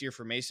last year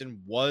for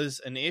Mason was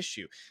an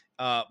issue.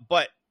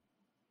 But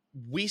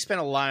we spent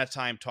a lot of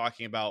time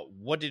talking about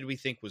what did we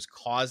think was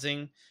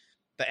causing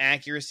the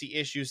accuracy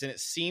issues. And it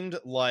seemed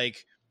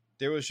like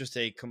there was just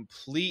a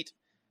complete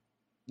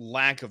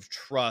lack of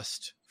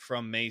trust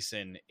from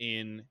Mason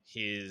in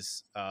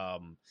his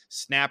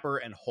snapper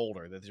and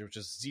holder, that there was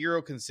just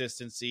zero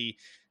consistency.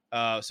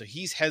 So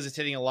he's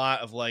hesitating a lot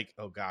of like,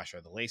 oh gosh,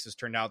 are the laces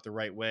turned out the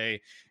right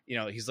way? You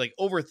know, he's like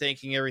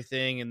overthinking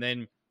everything, and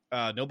then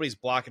nobody's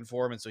blocking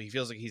for him. And so he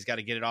feels like he's got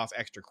to get it off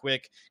extra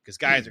quick because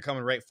guys are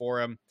coming right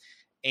for him.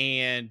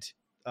 And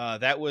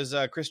that was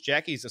Chris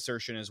Jackie's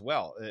assertion as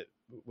well,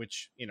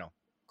 which, you know,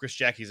 Chris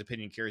Jackie's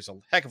opinion carries a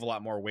heck of a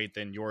lot more weight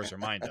than yours or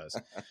mine does.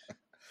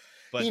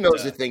 But he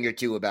knows a thing or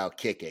two about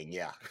kicking.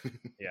 Yeah.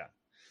 Yeah.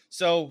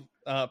 So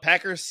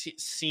Packers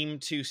seem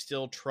to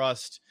still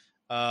trust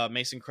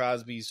Mason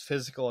Crosby's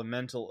physical and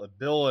mental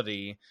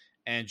ability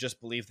and just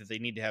believe that they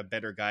need to have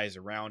better guys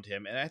around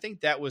him. And I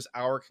think that was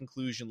our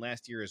conclusion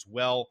last year as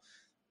well,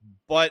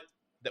 but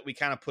that we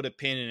kind of put a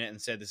pin in it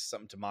and said this is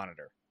something to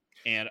monitor.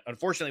 And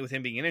unfortunately, with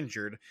him being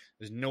injured,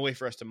 there's no way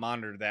for us to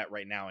monitor that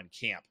right now in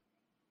camp.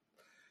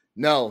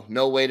 No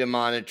way to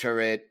monitor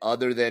it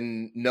other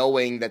than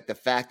knowing that the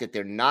fact that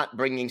they're not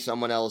bringing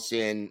someone else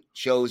in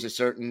shows a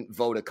certain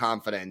vote of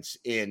confidence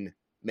in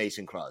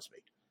Mason Crosby.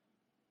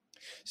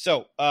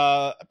 So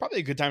probably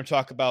a good time to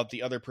talk about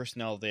the other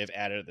personnel they have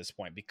added at this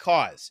point,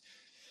 because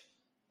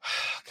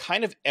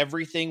kind of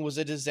everything was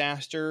a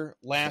disaster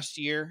last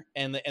year.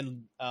 And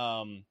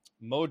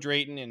Mo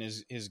Drayton and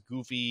his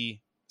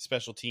goofy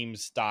special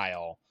teams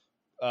style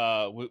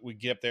would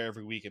get up there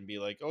every week and be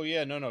like, oh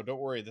yeah, no, don't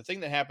worry. The thing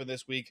that happened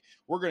this week,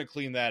 we're going to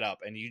clean that up.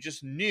 And you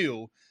just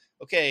knew,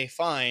 okay,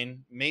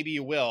 fine, maybe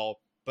you will,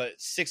 but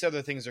 6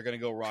 other things are going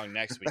to go wrong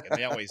next week. And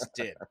they always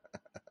did.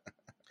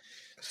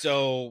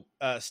 So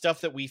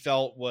stuff that we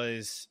felt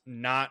was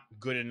not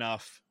good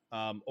enough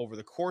over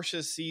the course of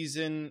the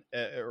season,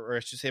 or I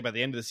should say by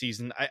the end of the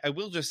season. I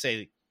will just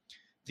say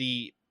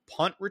the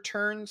punt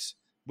returns,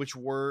 which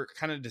were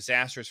kind of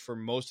disastrous for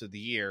most of the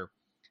year,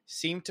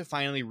 seemed to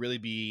finally really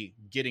be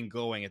getting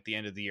going at the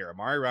end of the year.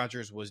 Amari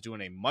Rodgers was doing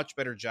a much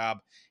better job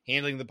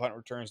handling the punt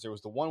returns. There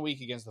was the 1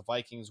 week against the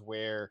Vikings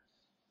where,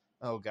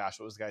 oh gosh,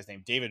 what was the guy's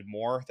name? David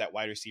Moore, that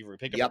wide receiver. He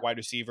picked up a wide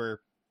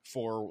receiver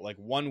for like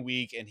 1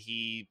 week, and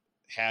he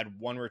had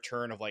one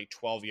return of like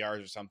 12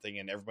 yards or something,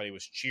 and everybody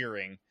was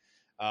cheering.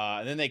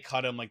 And then they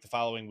cut him like the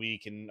following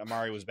week, and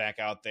Amari was back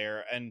out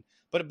there.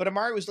 But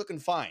Amari was looking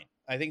fine.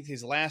 I think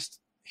his last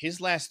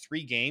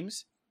 3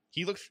 games,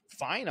 he looked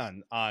fine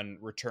on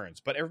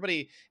returns. But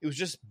it was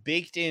just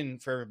baked in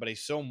for everybody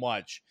so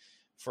much,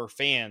 for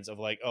fans, of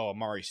like, oh,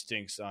 Amari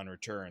stinks on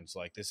returns.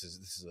 Like this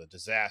is a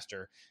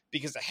disaster,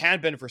 because it had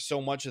been for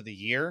so much of the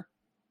year,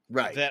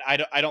 right? That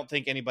I don't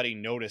think anybody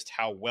noticed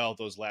how well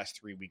those last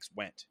 3 weeks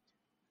went.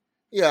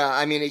 Yeah,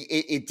 I mean,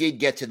 it did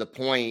get to the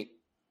point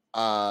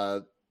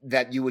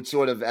that you would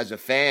sort of, as a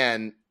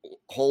fan,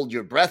 hold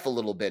your breath a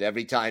little bit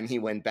every time he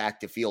went back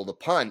to field a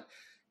punt.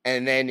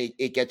 And then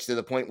it gets to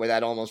the point where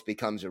that almost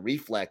becomes a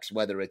reflex,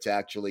 whether it's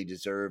actually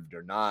deserved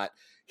or not.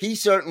 He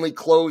certainly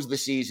closed the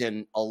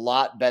season a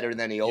lot better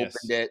than he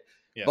opened it.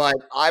 Yes. But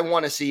I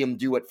want to see him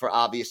do it for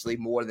obviously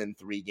more than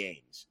 3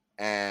 games.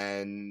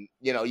 And,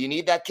 you know, you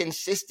need that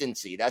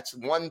consistency. That's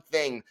one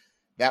thing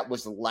that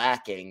was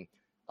lacking.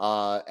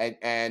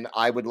 And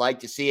I would like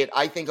to see it.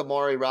 I think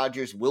Amari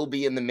Rodgers will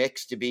be in the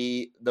mix to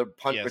be the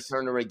punt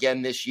returner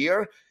again this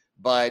year,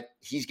 but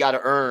he's got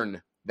to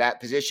earn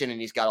that position,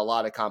 and he's got a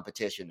lot of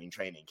competition in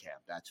training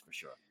camp. That's for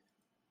sure.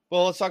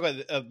 Well, let's talk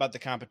about the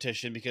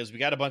competition, because we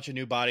got a bunch of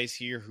new bodies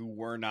here who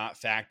were not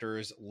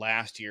factors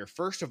last year.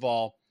 First of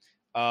all,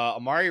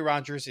 Amari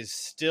Rodgers is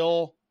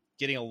still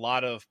getting a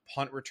lot of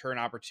punt return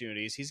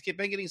opportunities. He's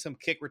been getting some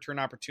kick return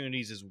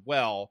opportunities as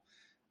well,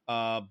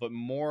 but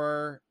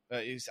more.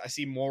 I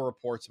see more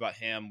reports about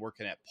him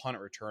working at punt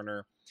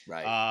returner.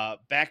 Right.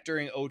 Back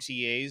during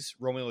OTAs,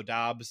 Romeo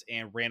Doubs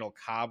and Randall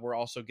Cobb were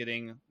also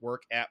getting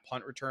work at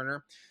punt returner.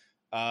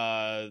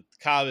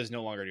 Cobb is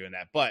no longer doing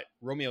that, but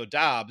Romeo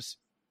Doubs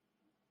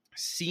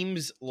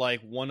seems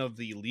like one of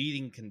the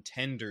leading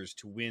contenders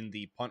to win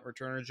the punt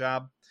returner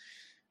job.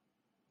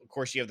 Of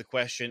course, you have the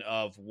question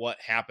of what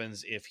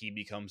happens if he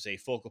becomes a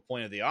focal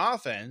point of the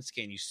offense.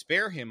 Can you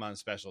spare him on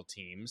special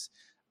teams?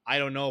 I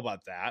don't know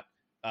about that,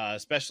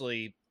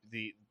 especially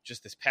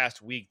just this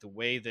past week, the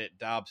way that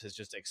Doubs has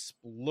just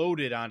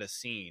exploded onto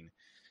scene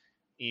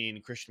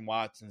in Christian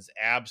Watson's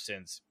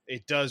absence.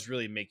 It does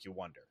really make you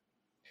wonder.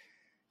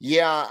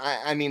 Yeah,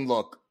 I mean,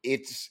 look,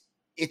 it's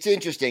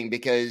interesting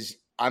because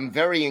I'm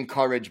very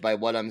encouraged by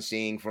what I'm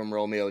seeing from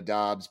Romeo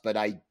Doubs, but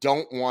I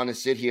don't want to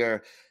sit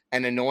here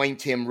and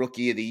anoint him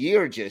Rookie of the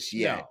Year just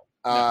yet.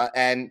 No.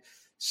 And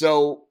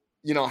so,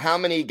 you know, how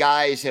many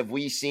guys have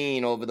we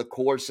seen over the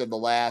course of the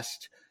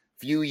last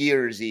few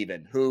years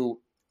even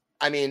who,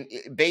 I mean,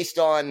 based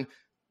on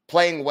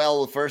playing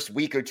well the first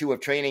week or 2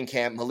 of training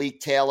camp, Malik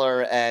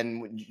Taylor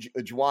and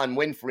Juwan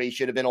Winfrey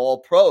should have been all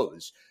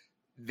pros.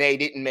 They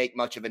didn't make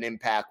much of an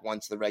impact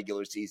once the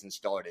regular season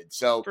started.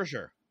 So, for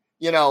sure,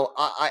 you know,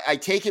 I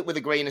take it with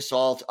a grain of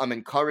salt. I'm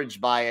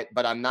encouraged by it,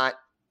 but I'm not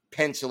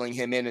penciling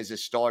him in as a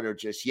starter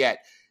just yet.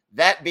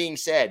 That being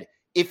said,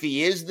 if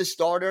he is the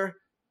starter,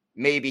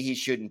 maybe he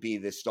shouldn't be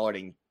the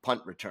starting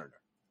punt returner.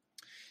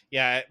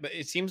 Yeah, but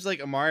it seems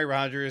like Amari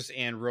Rogers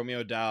and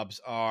Romeo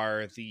Doubs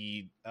are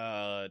the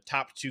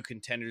top two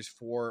contenders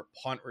for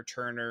punt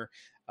returner.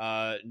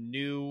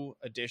 New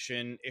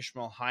addition,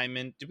 Ishmael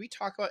Hyman. Did we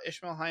talk about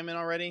Ishmael Hyman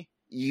already?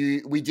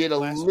 We did a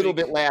Last little week?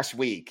 bit last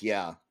week.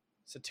 Yeah.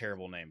 It's a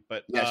terrible name,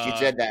 but Yes, you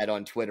said that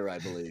on Twitter, I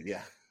believe.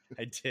 Yeah.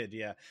 I did,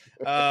 yeah.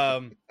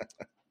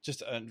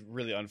 Just a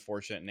really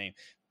unfortunate name.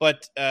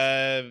 But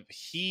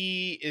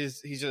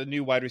he's a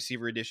new wide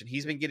receiver addition.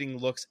 He's been getting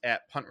looks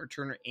at punt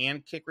returner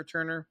and kick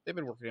returner. They've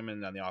been working him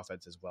in on the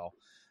offense as well.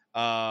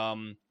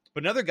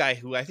 But another guy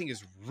who I think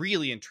is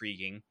really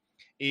intriguing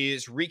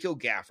is Rico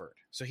Gafford.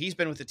 So he's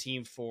been with the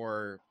team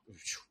for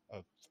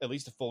at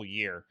least a full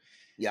year.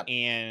 Yep.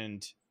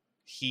 And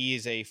he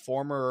is a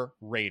former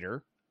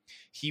Raider.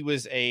 He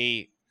was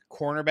a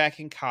cornerback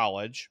in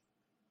college.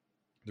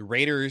 The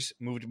Raiders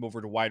moved him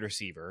over to wide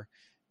receiver.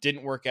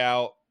 Didn't work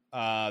out.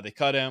 They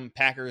cut him.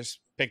 Packers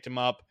picked him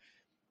up,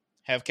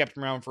 have kept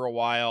him around for a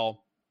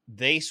while.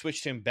 They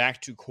switched him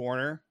back to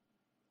corner,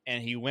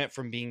 and he went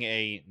from being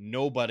a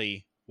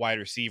nobody wide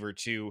receiver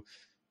to,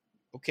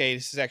 okay,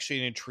 this is actually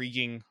an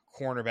intriguing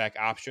cornerback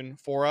option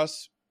for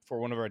us, for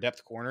one of our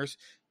depth corners,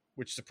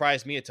 which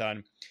surprised me a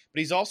ton. But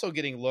he's also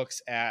getting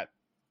looks at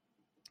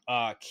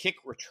kick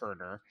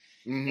returner.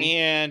 Mhm.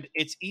 And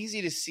it's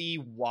easy to see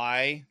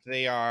why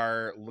they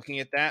are looking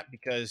at that,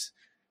 because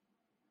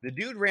the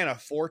dude ran a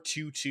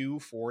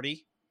 4.22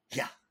 40.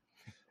 Yeah.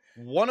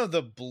 One of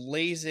the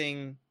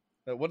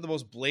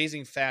most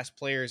blazing fast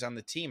players on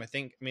the team. I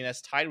mean,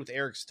 that's tied with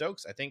Eric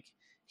Stokes. I think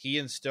he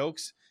and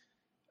Stokes,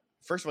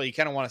 first of all, you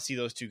kind of want to see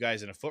those two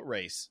guys in a foot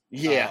race.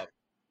 Yeah.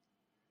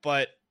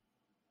 But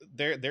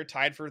they're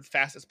tied for the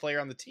fastest player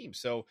on the team.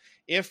 So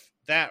if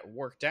that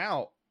worked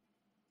out,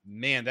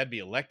 man, that'd be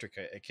electric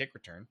at kick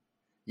return.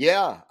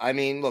 Yeah. I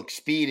mean, look,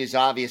 speed is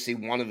obviously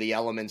one of the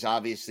elements.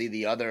 Obviously,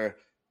 the other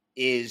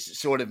is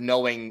sort of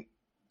knowing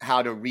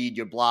how to read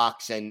your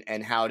blocks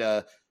and how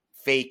to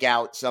fake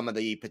out some of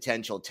the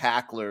potential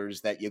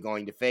tacklers that you're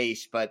going to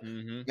face. But,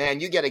 man,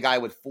 you get a guy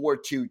with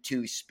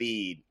 4.22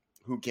 speed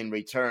who can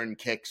return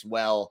kicks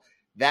well.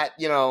 That,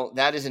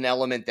 that is an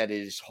element that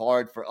is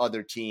hard for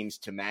other teams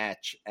to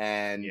match.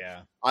 And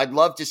I'd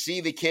love to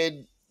see the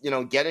kid,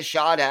 get a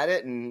shot at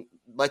it, and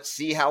let's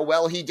see how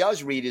well he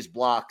does read his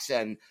blocks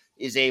and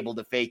is able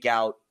to fake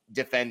out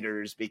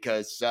defenders,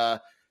 because,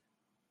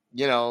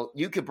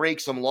 you could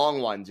break some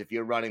long ones if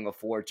you're running a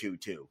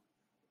 4.22.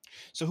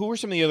 So who are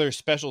some of the other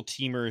special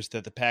teamers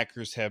that the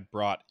Packers have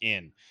brought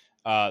in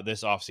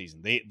this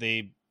offseason?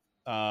 They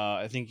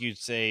I think you'd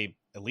say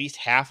at least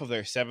half of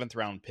their 7th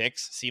round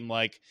picks seem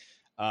like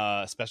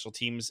special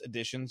teams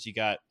additions. You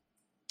got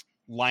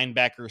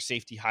linebacker,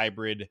 safety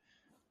hybrid,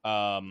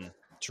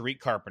 Tariq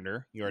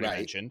Carpenter, you already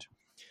mentioned.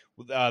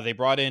 They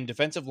brought in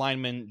defensive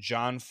lineman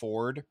John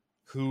Ford,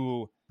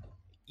 who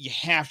you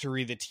have to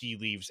read the tea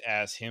leaves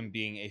as him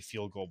being a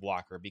field goal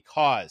blocker,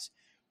 because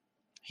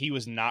he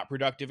was not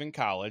productive in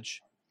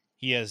college.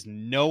 He has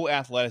no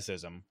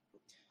athleticism.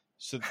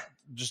 So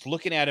just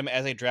looking at him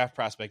as a draft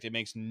prospect, it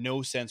makes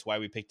no sense why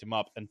we picked him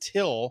up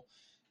until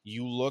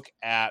you look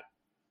at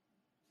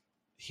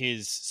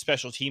his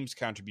special teams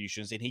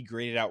contributions, and he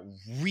graded out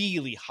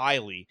really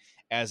highly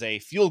as a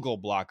field goal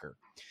blocker.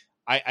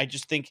 I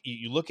just think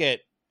you look at,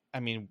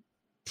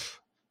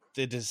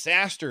 the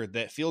disaster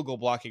that field goal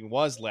blocking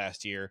was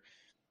last year,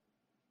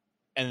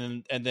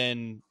 and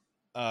then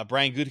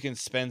Brian Gutekunst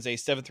spends a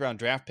 7th round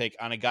draft pick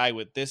on a guy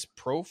with this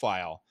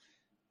profile.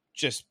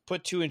 Just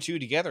put 2 and 2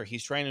 together.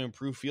 He's trying to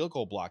improve field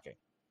goal blocking.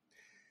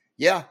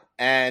 Yeah,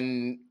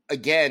 and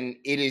again,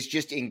 it is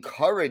just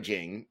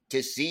encouraging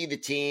to see the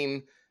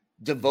team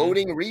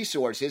devoting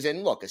resources.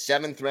 And look, a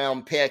 7th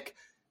round pick,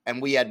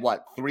 and we had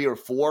 3 or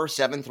 4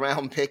 7th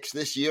round picks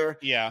this year.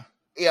 Yeah.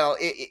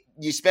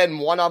 You spend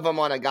one of them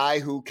on a guy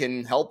who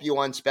can help you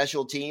on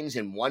special teams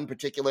in one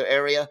particular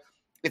area.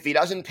 If he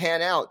doesn't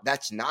pan out,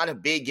 that's not a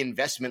big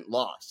investment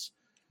loss.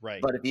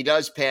 Right. But if he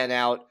does pan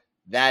out,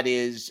 that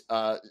is,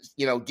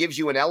 gives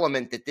you an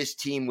element that this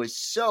team was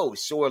so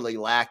sorely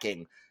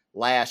lacking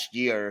last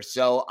year.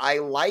 So I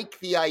like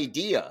the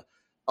idea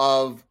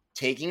of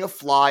taking a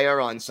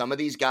flyer on some of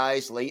these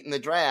guys late in the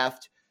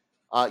draft.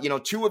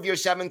 2 of your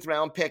 7th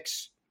round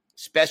picks,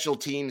 special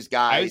teams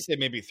guys. I would say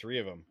maybe 3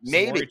 of them.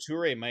 Maybe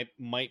Toure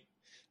might.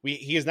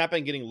 He has not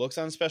been getting looks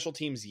on special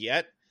teams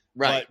yet.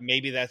 Right. But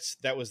maybe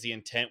that was the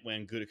intent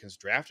when Gutekunst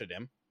drafted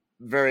him.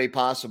 Very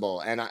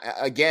possible. And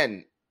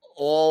again,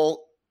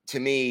 all to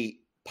me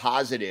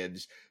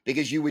positives,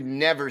 because you would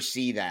never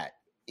see that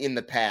in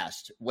the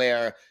past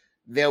where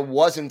there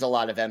wasn't a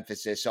lot of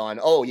emphasis on,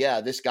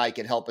 this guy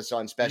can help us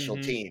on special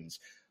teams.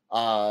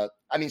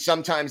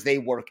 Sometimes they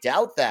worked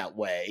out that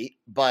way,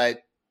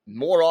 but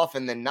more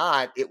often than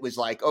not, it was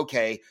like,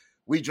 okay,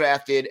 we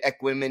drafted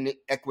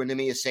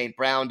Equanimeous St.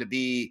 Brown to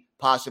be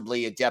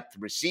possibly a depth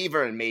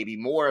receiver and maybe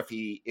more if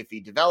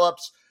he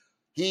develops.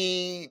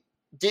 He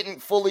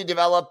didn't fully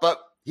develop, but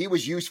he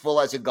was useful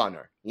as a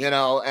gunner,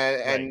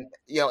 and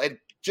it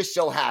just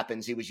so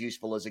happens he was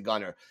useful as a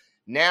gunner.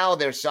 Now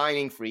they're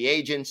signing free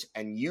agents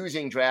and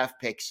using draft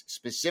picks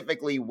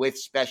specifically with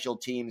special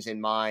teams in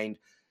mind.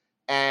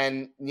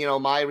 And,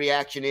 my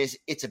reaction is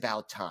it's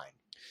about time.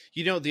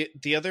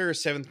 The other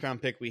 7th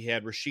round pick we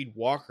had, Rasheed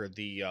Walker,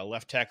 the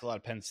left tackle out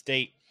of Penn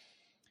State.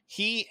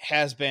 He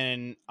has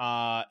been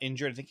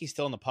injured. I think he's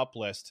still on the PUP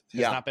list.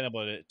 Has not been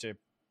able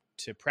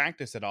to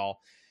practice at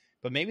all.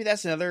 But maybe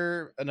that's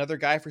another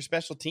guy for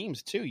special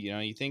teams too.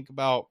 You think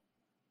about,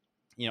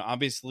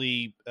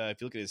 obviously if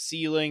you look at his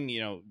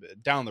ceiling,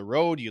 down the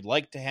road, you'd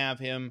like to have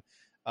him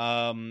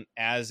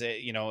as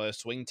a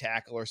swing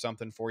tackle or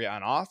something for you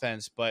on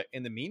offense. But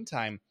in the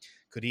meantime,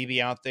 could he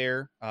be out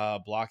there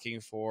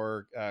blocking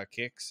for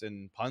kicks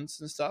and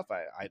punts and stuff?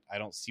 I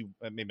don't see,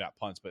 maybe not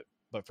punts,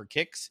 but for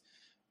kicks,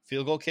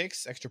 field goal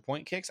kicks, extra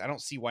point kicks. I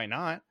don't see why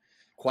not.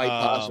 Quite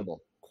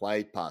possible.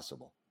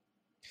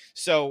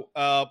 So,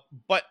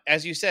 but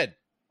as you said,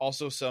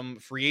 also some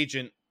free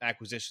agent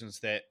acquisitions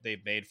that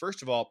they've made.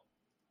 First of all,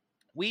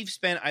 we've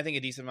spent, I think, a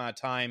decent amount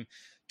of time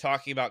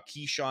talking about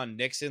Keyshawn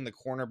Nixon, the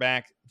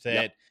cornerback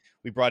that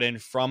we brought in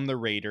from the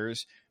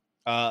Raiders,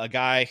 a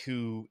guy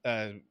who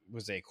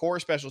was a core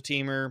special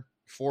teamer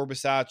for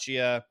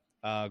Bisaccia,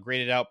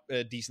 graded out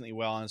decently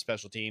well on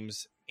special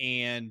teams.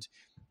 And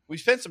we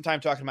spent some time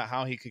talking about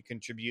how he could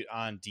contribute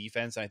on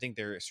defense. And I think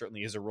there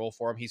certainly is a role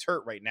for him. He's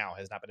hurt right now,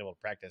 has not been able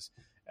to practice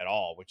at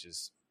all, which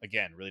is,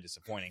 again, really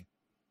disappointing.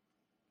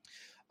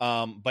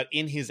 But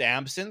in his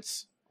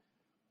absence,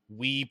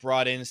 we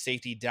brought in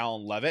safety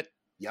Dallin Levitt.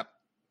 Yep.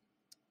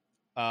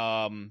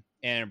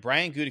 And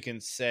Brian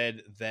Gutekunst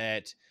said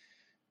that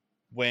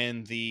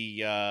when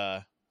the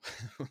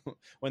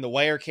when the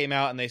wire came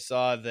out and they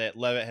saw that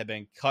Levitt had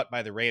been cut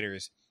by the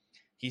Raiders,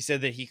 he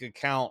said that he could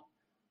count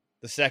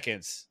the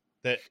seconds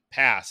that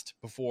passed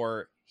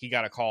before he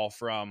got a call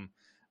from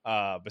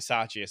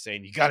Bisaccia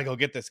saying, "You got to go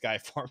get this guy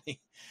for me."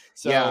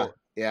 So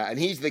yeah, and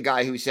he's the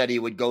guy who said he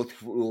would go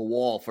through a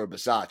wall for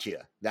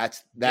Bisaccia.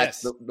 That's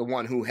yes. the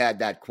one who had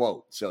that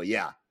quote. So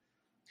yeah,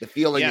 the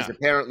feeling is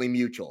apparently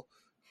mutual.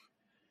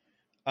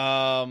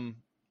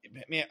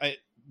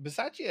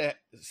 Bisaccia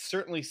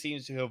certainly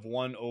seems to have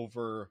won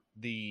over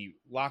the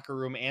locker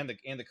room and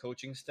the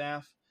coaching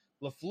staff.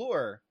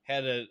 LaFleur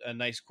had a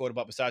nice quote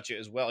about Bisaccia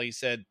as well. He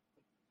said,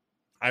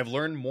 "I've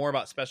learned more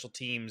about special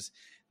teams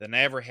than I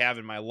ever have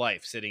in my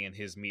life sitting in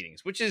his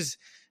meetings," which is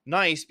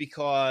nice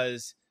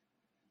because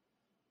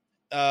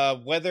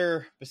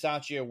whether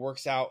Bisaccia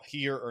works out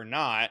here or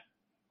not,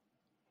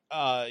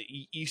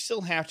 you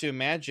still have to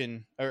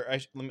imagine,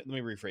 let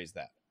me rephrase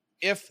that.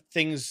 If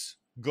things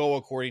go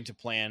according to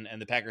plan and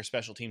the Packers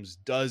special teams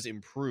does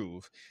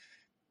improve,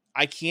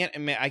 I can't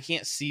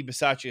see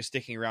Bisaccia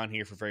sticking around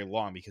here for very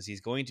long because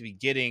he's going to be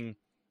getting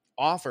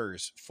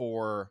offers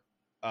for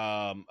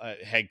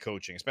head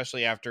coaching,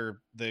 especially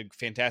after the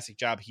fantastic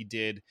job he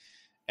did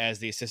as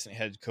the assistant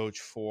head coach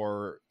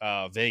for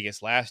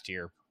Vegas last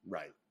year.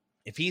 Right.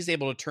 If he's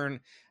able to turn,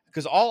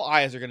 because all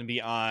eyes are going to be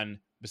on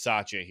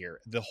Bisaccia here.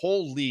 The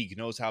whole league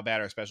knows how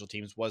bad our special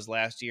teams was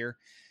last year.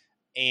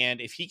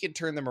 And if he can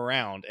turn them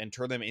around and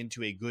turn them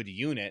into a good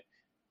unit,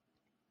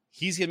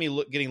 he's going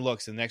to be getting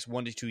looks in the next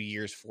 1 to 2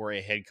 years for a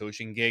head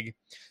coaching gig.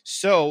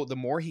 So the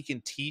more he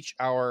can teach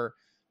our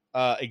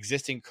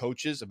existing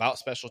coaches about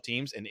special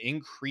teams and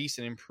increase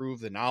and improve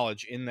the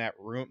knowledge in that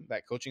room,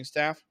 that coaching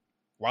staff,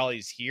 while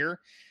he's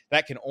here,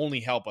 that can only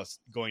help us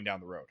going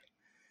down the road.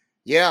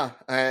 Yeah,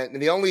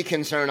 the only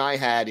concern I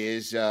had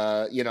is,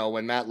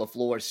 when Matt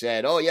LaFleur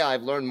said, "Oh yeah,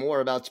 I've learned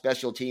more about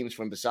special teams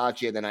from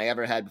Bisaccia than I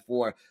ever had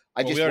before."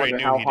 I just wonder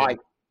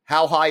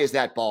how high is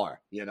that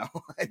bar? I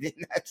mean,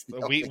 that's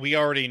we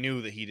already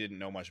knew that he didn't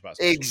know much about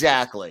special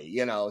exactly.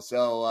 Teams.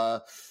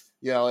 So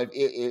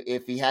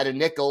if he had a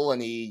nickel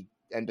and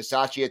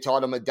Bisaccia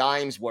taught him a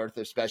dime's worth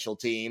of special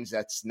teams,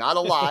 that's not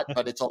a lot,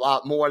 but it's a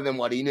lot more than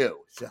what he knew.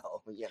 So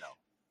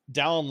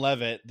Dallin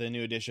Levitt, the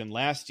new addition,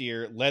 last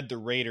year led the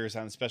Raiders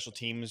on special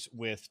teams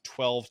with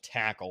 12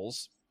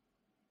 tackles.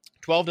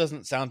 12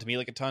 doesn't sound to me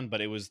like a ton, but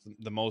it was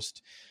the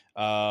most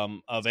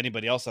of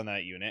anybody else on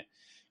that unit.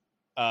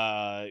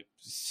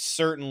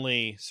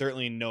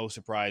 Certainly no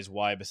surprise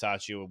why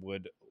Bisaccia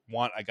would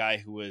want a guy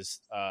who was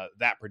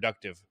that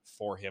productive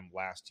for him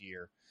last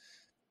year.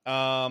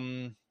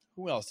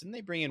 Who else? Didn't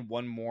they bring in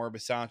one more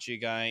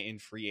Bisaccia guy in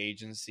free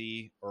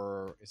agency,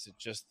 or is it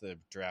just the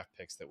draft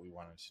picks that we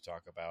wanted to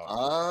talk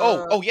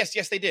about?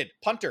 Yes, they did.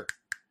 Punter,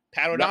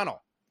 Pat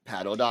O'Donnell.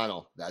 Pat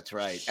O'Donnell, that's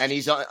right. And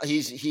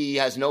he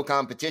has no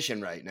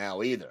competition right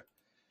now either.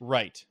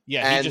 Right.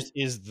 Yeah, and he just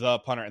is the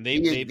punter, and they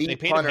paid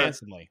him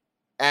handsomely.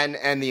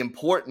 And the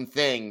important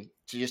thing,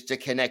 to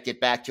connect it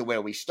back to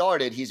where we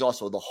started, he's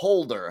also the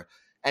holder,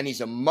 and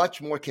he's a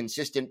much more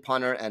consistent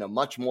punter and a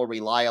much more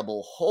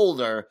reliable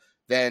holder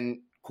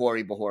than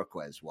Corey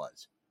Bojorquez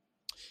was.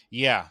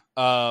 Yeah.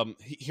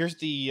 Here's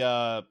the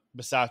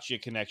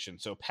Bisaccia connection.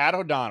 So Pat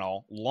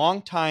O'Donnell,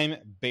 longtime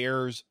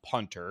Bears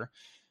punter.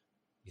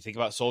 You think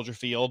about Soldier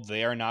Field,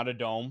 they are not a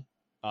dome.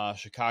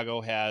 Chicago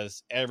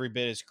has every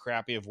bit as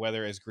crappy of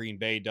weather as Green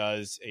Bay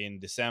does in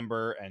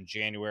December and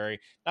January.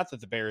 Not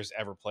that the Bears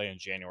ever play in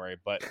January,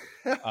 but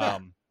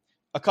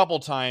a couple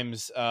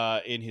times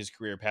in his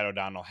career, Pat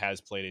O'Donnell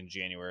has played in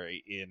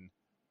January in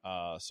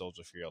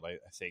Soldier Field. I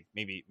think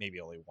maybe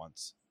only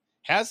once.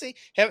 Has he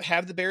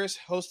have the Bears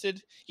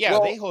hosted? Yeah,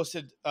 Well, they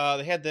hosted.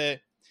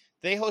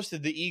 They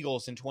hosted the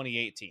Eagles in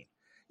 2018.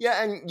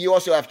 Yeah, and you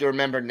also have to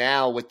remember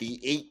now with the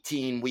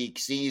 18-week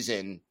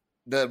season,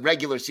 the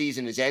regular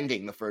season is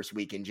ending the first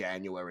week in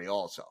January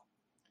also.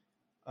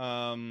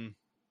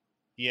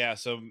 Yeah,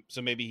 so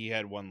maybe he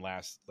had one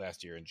last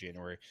year in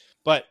January.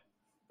 But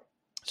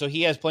so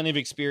he has plenty of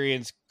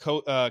experience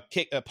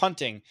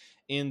punting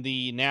in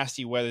the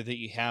nasty weather that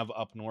you have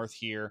up north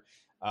here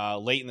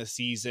late in the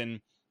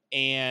season.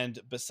 And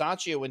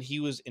Bisaccia, when he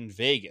was in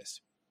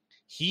Vegas,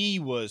 he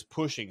was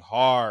pushing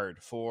hard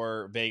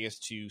for Vegas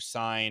to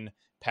sign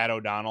Pat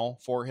O'Donnell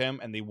for him,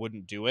 and they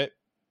wouldn't do it.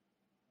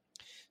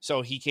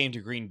 So he came to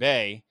Green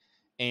Bay,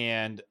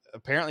 and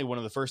apparently one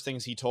of the first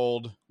things he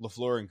told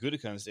LaFleur and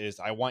Gutekunst is,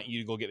 I want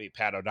you to go get me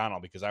Pat O'Donnell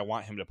because I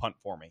want him to punt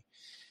for me.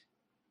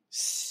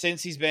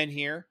 Since he's been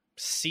here,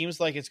 seems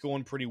like it's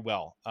going pretty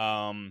well.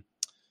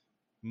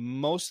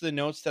 Most of the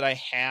notes that I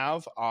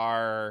have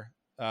are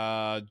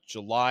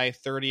July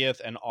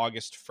 30th and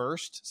August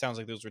 1st. Sounds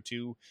like those were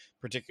two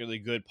particularly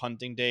good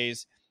punting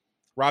days.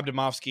 Rob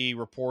Demovsky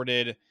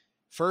reported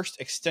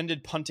first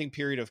extended punting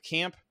period of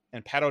camp,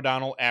 and Pat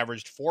O'Donnell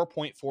averaged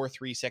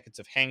 4.43 seconds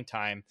of hang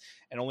time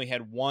and only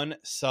had one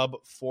sub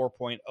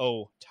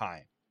 4.0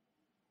 time.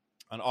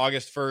 On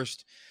August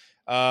 1st,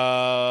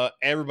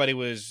 everybody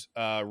was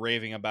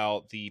raving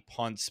about the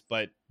punts,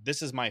 but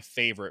this is my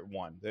favorite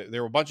one.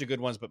 There were a bunch of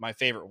good ones, but my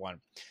favorite one,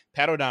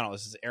 Pat O'Donnell.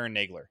 This is Aaron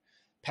Nagler.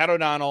 Pat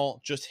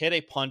O'Donnell just hit a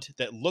punt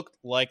that looked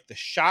like it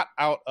shot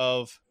out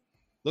of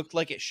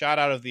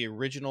the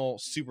original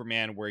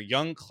Superman, where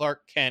young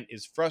Clark Kent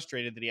is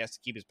frustrated that he has to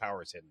keep his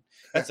powers hidden.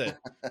 That's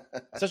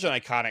such an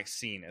iconic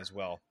scene as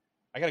well.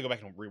 I got to go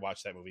back and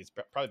rewatch that movie. It's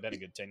probably been a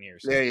good 10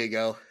 years. There you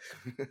go.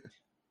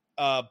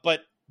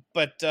 But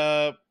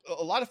a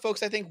lot of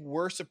folks, I think,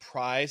 were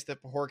surprised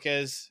that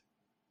Bojorquez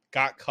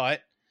got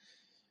cut.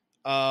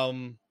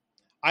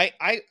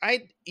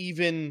 I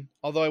even,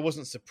 although I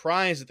wasn't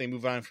surprised that they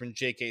moved on from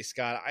J.K.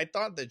 Scott, I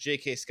thought that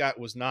J.K. Scott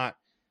was not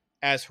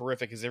as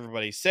horrific as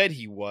everybody said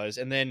he was.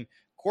 And then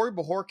Corey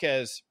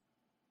Bojorquez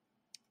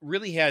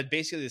really had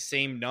basically the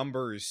same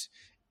numbers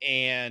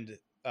and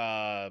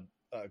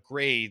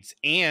grades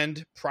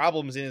and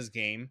problems in his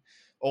game,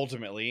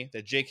 ultimately,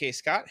 that J.K.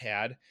 Scott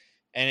had.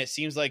 And it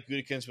seems like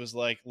Gutekunst was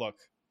like, look,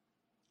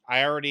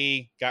 I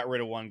already got rid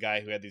of one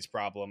guy who had these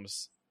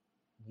problems.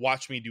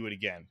 Watch me do it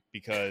again.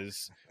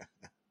 Because,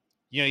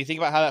 you think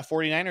about how that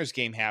 49ers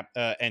game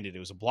ended. It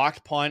was a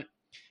blocked punt,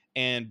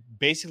 and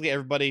basically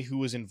everybody who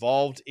was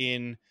involved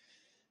in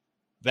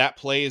that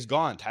play is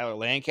gone. Tyler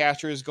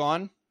Lancaster is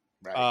gone.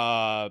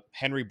 Right.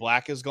 Henry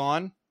Black is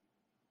gone.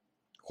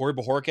 Corey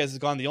Bojorquez is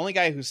gone. The only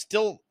guy who's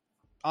still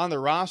on the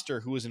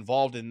roster who was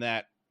involved in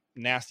that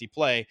nasty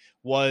play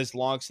was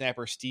long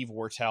snapper Steve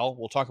Wortel.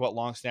 We'll talk about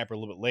long snapper a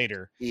little bit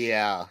later.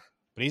 Yeah.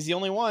 But he's the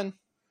only one.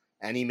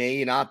 And he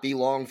may not be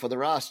long for the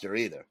roster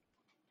either.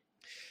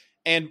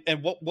 And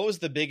what was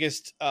the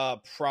biggest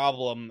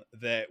problem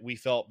that we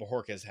felt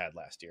Bojorquez had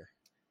last year?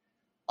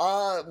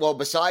 Well,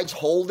 besides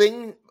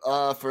holding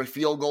for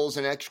field goals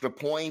and extra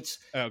points.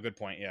 Oh, good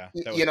point. Yeah.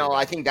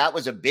 I think that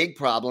was a big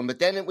problem. But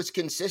then it was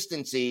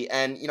consistency.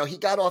 And, he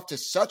got off to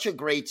such a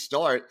great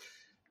start.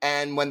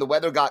 And when the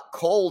weather got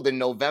cold in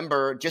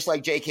November, just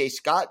like J.K.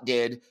 Scott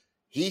did,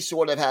 he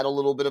sort of had a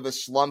little bit of a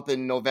slump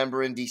in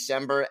November and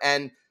December.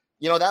 And,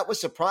 that was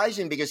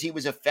surprising because he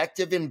was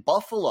effective in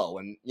Buffalo.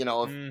 And,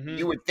 if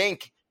you would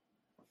think,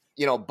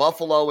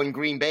 Buffalo and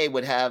Green Bay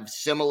would have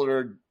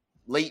similar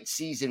late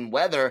season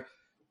weather,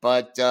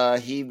 but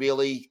he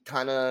really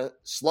kind of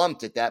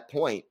slumped at that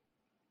point.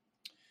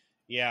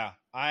 Yeah,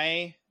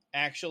 I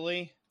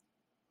actually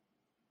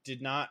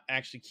did not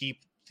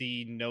keep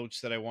the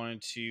notes that I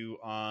wanted to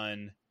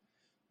on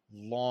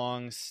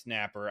long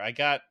snapper. I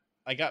got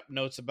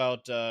notes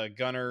about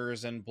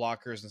gunners and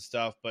blockers and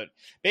stuff, but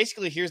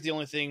basically here's the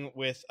only thing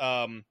with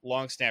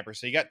long snappers.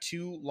 So you got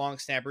two long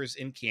snappers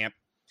in camp.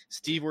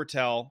 Steve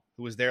Wortel,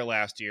 who was there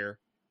last year,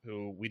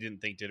 who we didn't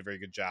think did a very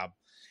good job.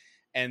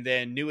 And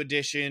then new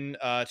addition,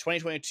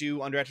 2022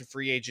 undrafted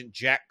free agent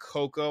Jack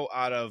Coco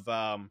out of,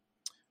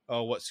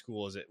 what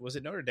school is it? Was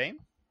it Notre Dame?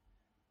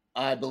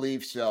 I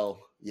believe so,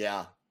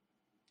 yeah.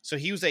 So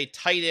he was a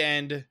tight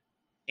end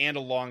and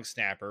a long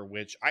snapper,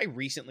 which I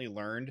recently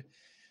learned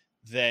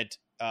that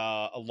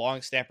a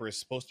long snapper is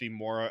supposed to be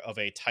more of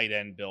a tight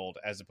end build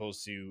as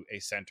opposed to a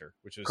center,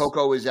 which was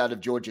Coco is out of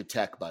Georgia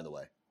Tech, by the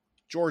way.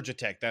 Georgia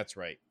Tech, that's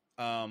right.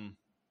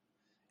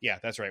 Yeah,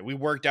 that's right. We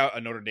worked out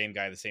a Notre Dame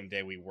guy the same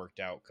day we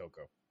worked out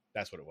Coco.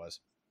 That's what it was.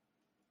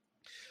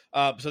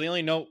 So the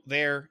only note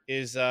there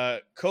is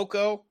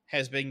Coco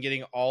has been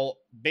getting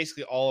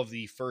basically all of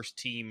the first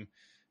team,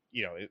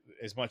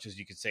 as much as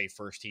you could say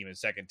first team and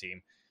second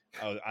team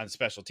on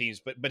special teams,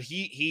 but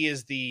he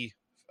is the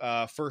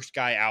first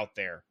guy out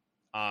there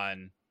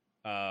on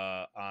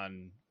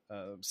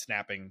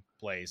snapping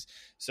plays.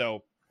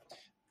 So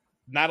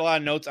not a lot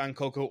of notes on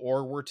Coco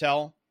or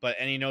Wortel. but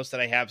any notes that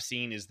I have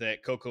seen is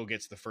that Coco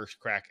gets the first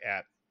crack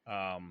at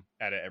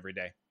it every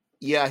day.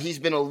 Yeah, he's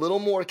been a little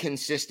more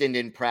consistent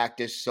in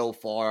practice so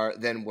far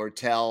than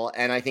Wurtel.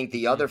 And I think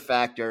the other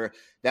factor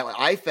that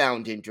I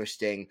found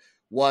interesting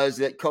was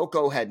that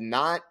Coco had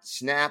not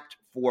snapped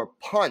for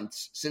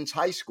punts since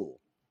high school.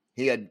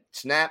 He had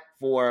snapped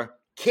for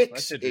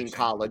kicks in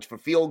college, for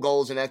field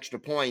goals and extra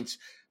points,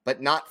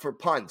 but not for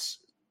punts.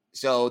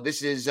 So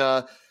this is,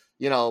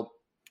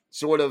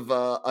 sort of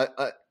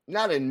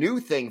not a new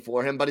thing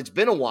for him, but it's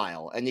been a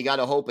while. And you got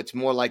to hope it's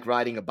more like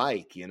riding a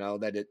bike,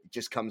 that it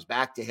just comes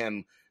back to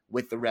him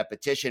with the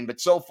repetition.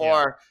 But so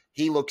far,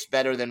 he looks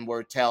better than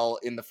Wurtel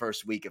in the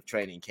first week of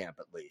training camp,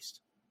 at least.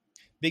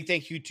 Big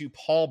thank you to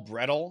Paul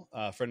Brettel,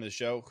 friend of the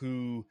show,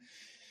 who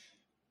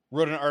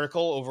wrote an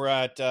article over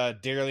at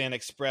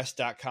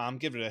dairylandexpress.com.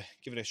 Give it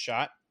a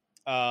shot.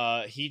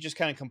 He just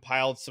kind of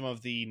compiled some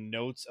of the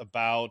notes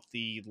about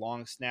the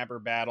long snapper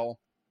battle.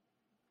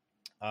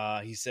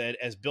 He said,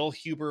 as Bill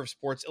Huber of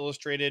Sports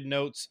Illustrated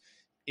notes,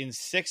 in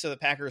 6 of the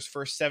Packers'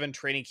 first 7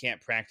 training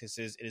camp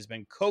practices, it has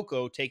been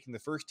Coco taking the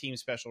first team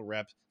special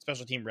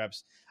team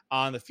reps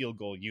on the field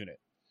goal unit.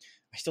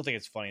 I still think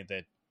it's funny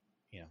that,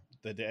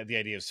 the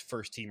idea is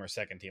first team or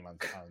second team on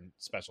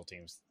special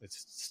teams.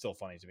 It's still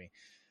funny to me.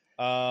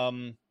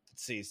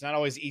 Let's see. It's not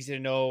always easy to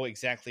know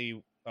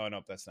exactly. Oh,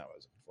 no, that's not what I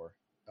was looking for.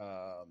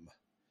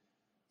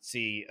 Let's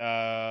see.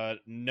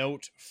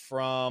 Note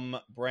from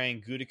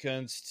Brian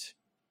Gutekunst.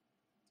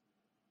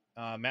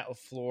 Matt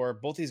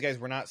LaFleur, both these guys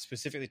were not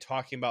specifically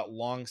talking about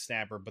long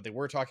snapper, but they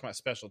were talking about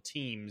special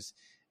teams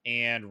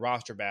and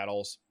roster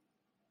battles.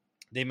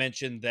 They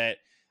mentioned that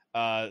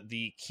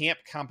the camp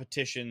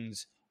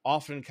competitions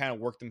often kind of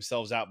work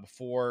themselves out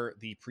before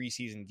the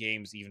preseason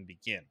games even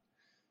begin.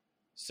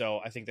 So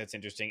I think that's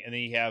interesting. And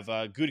then you have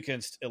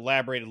Gutekunst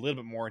elaborate a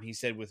little bit more, and he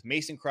said with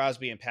Mason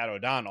Crosby and Pat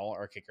O'Donnell,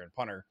 our kicker and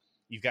punter,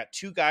 you've got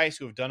 2 guys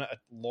who have done it a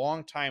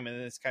long time in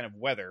this kind of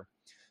weather.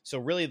 So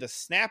really the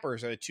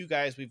snappers are the 2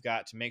 guys we've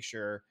got to make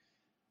sure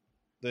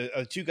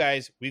we've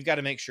got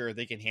to make sure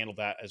they can handle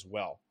that as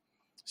well.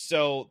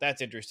 So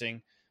that's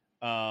interesting.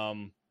 We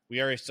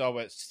already saw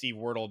what Steve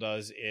Wurtel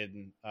does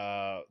in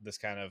this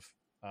kind of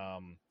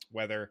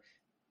weather,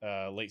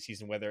 late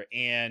season weather,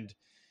 and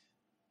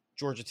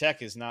Georgia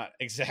Tech is not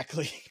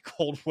exactly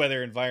cold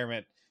weather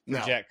environment for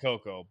Jack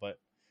Coco, but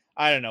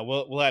I don't know.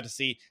 We'll have to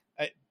see.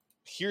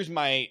 Here's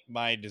my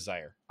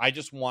desire. I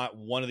just want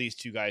one of these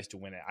 2 guys to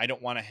win it. I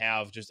don't want to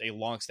have just a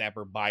long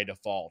snapper by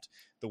default,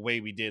 the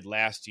way we did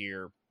last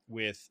year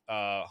with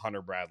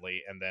Hunter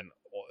Bradley, and then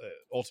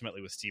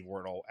ultimately with Steve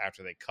Wurtel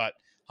after they cut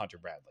Hunter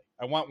Bradley.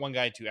 I want one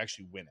guy to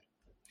actually win it.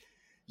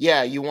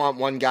 Yeah, you want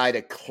one guy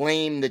to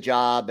claim the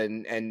job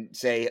and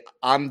say,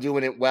 I'm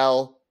doing it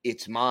well,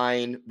 it's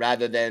mine,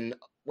 rather than,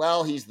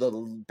 well, he's the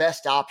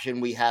best option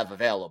we have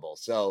available.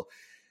 So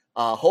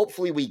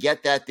hopefully we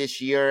get that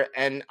this year.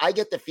 And I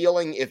get the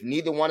feeling if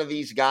neither one of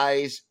these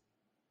guys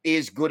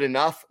is good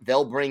enough,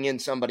 they'll bring in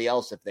somebody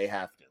else if they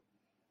have to.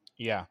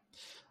 Yeah.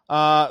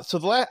 So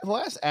the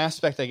last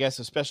aspect, I guess,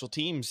 of special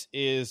teams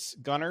is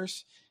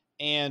gunners.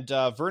 And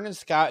Vernon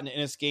Scott and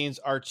Ennis Gaines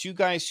are 2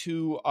 guys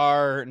who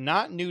are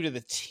not new to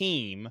the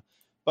team,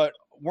 but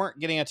weren't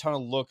getting a ton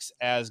of looks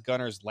as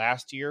gunners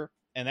last year.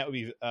 And that would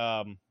be,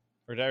 or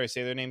did I already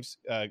say their names?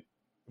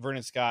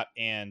 Vernon Scott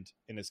and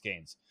Ennis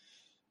Gaines.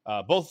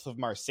 Both of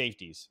them are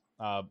safeties,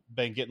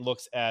 been getting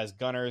looks as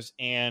gunners,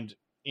 and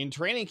in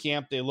training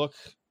camp, they look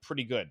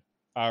pretty good.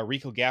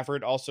 Rico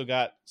Gafford also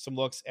got some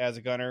looks as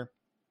a gunner.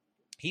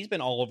 He's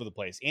been all over the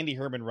place. Andy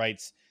Herman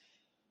writes,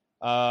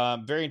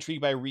 very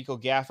intrigued by Rico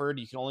Gafford.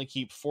 You can only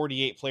keep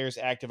 48 players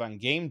active on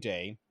game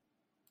day.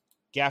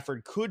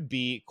 Gafford could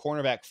be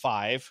cornerback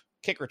 5,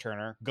 kick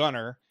returner,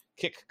 gunner,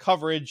 kick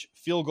coverage,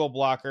 field goal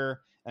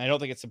blocker, and I don't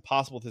think it's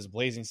impossible with his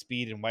blazing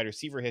speed and wide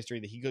receiver history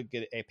that he could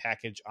get a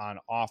package on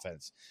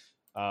offense.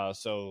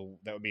 So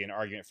that would be an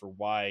argument for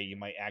why you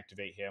might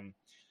activate him.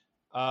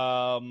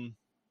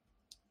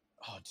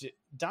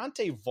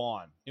 Dante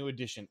Vaughn, new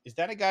addition. Is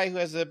that a guy who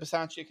has a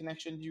Bisaccia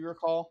connection? Do you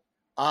recall?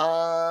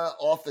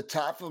 Off the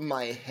top of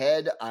my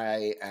head,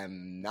 I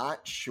am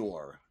not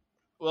sure.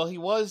 Well, he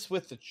was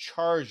with the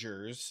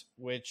Chargers,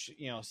 which,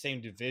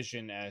 same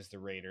division as the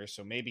Raiders.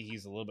 So maybe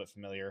he's a little bit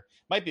familiar.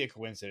 Might be a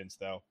coincidence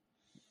though.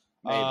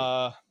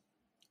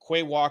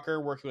 Quay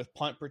Walker working with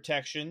punt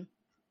protection.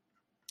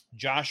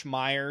 Josh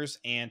Myers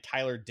and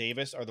Tyler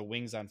Davis are the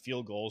wings on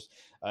field goals.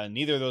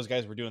 Neither of those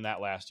guys were doing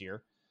that last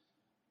year.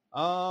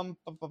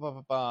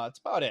 That's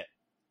about it.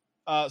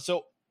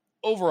 So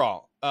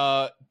overall,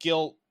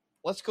 Gil,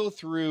 let's go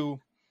through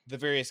the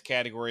various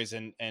categories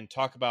and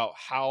talk about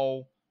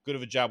how good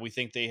of a job we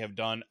think they have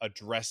done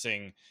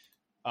addressing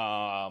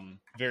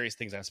various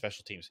things on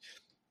special teams.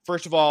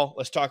 First of all,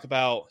 let's talk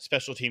about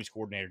special teams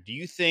coordinator. Do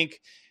you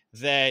think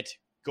that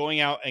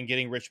going out and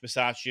getting Rich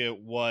Bisaccia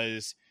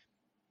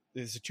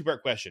this is a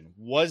 2-part question.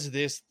 Was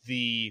this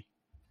the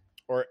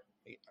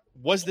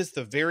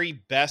very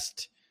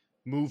best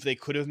move they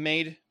could have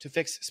made to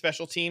fix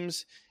special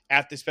teams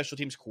at the special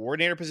teams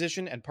coordinator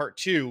position? And part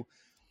 2,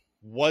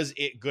 was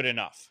it good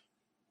enough?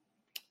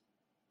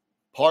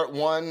 Part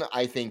one,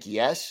 I think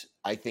yes.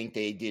 I think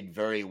they did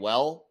very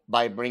well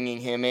by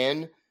bringing him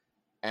in.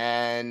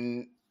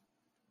 And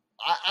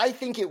I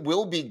think it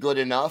will be good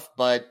enough,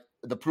 but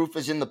the proof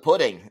is in the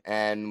pudding.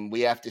 And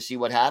we have to see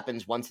what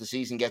happens once the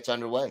season gets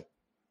underway.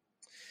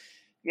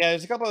 Yeah,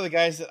 there's a couple of the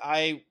guys that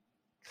I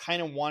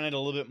kind of wanted a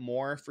little bit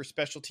more for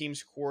special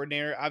teams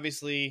coordinator.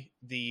 Obviously,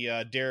 the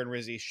Darren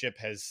Rizzi ship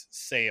has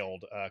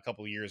sailed a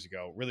couple of years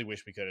ago. Really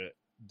wish we could have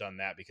done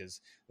that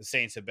because the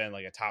Saints have been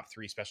like a top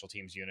 3 special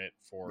teams unit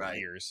for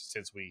years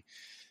since we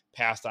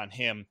passed on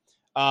him.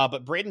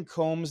 But Braden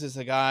Combs is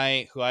a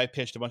guy who I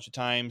pitched a bunch of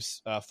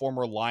times,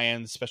 former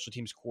Lions special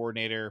teams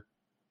coordinator.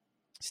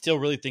 Still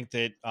really think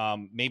that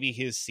maybe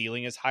his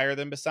ceiling is higher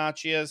than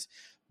Bisaccia's,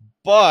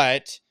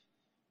 but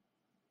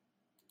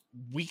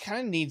we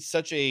kind of need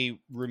such a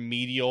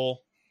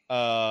remedial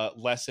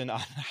lesson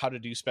on how to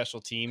do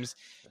special teams.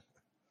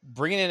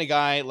 Bringing in a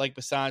guy like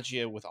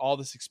Bisaccia with all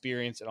this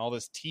experience and all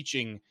this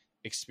teaching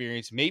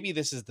experience, maybe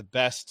this is the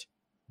best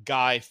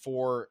guy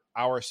for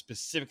our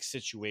specific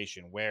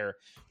situation where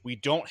we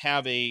don't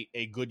have a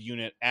good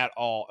unit at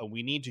all, and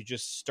we need to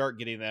just start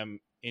getting them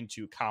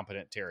into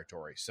competent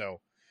territory. So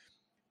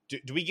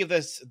do we give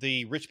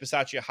the Rich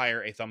Bisaccia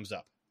hire a thumbs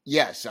up?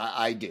 Yes,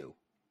 I do.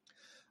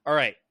 All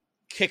right.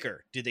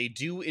 Kicker. Did they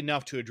do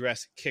enough to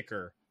address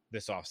kicker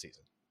this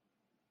offseason?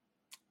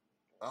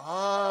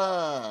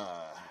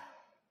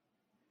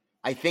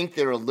 I think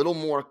they're a little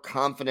more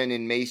confident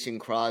in Mason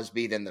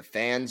Crosby than the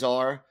fans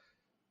are.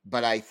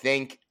 But I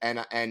think,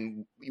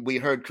 and we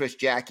heard Chris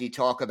Jackie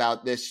talk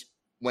about this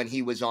when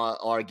he was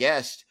our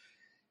guest,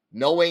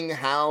 knowing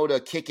how to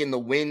kick in the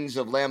winds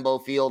of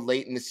Lambeau Field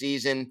late in the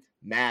season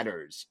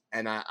matters.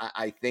 And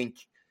I think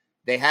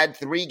they had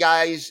 3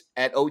 guys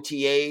at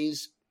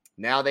OTAs.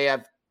 Now they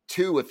have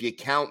 2 if you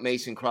count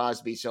Mason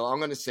Crosby. So I'm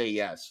going to say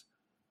yes.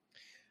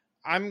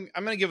 I'm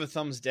going to give a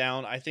thumbs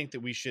down. I think that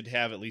we should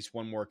have at least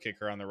one more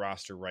kicker on the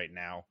roster right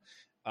now.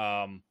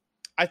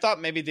 I thought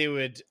maybe they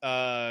would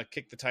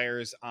kick the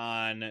tires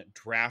on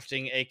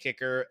drafting a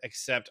kicker,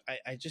 except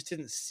I just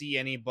didn't see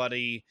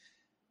anybody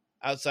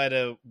outside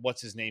of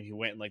what's his name. He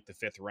went in like the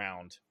 5th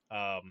round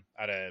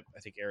out of, I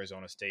think,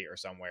 Arizona State or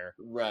somewhere.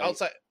 Right.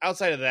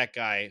 Outside of that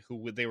guy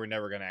who they were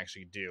never going to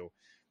actually do.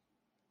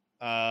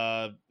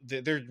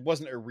 There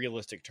wasn't a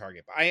realistic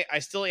target. But I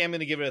still am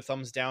going to give it a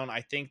thumbs down. I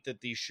think that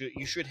you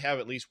should have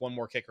at least one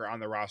more kicker on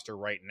the roster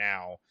right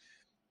now.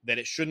 That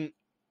it shouldn't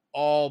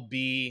all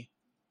be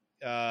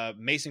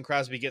Mason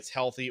Crosby gets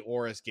healthy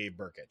or as Gabe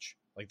Brkic.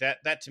 Like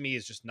that to me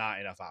is just not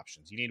enough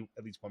options. You need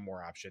at least one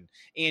more option,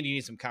 and you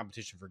need some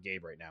competition for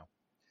Gabe right now.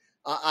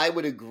 I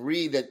would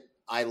agree that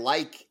I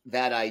like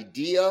that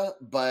idea,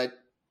 but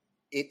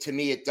to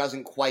me it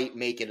doesn't quite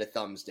make it a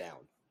thumbs down.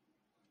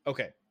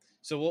 Okay.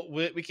 So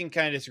we can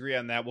kind of disagree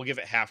on that. We'll give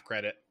it half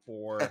credit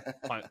for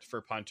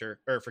punter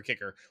or for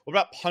kicker. What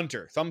about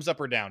punter? Thumbs up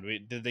or down?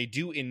 Did they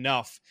do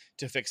enough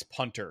to fix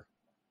punter?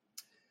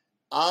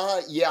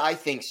 Yeah, I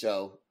think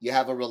so. You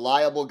have a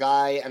reliable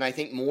guy, and I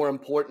think more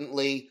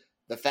importantly,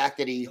 the fact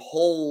that he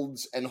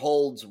holds and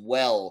holds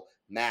well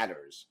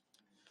matters.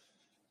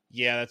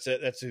 Yeah, that's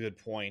a good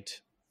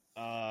point.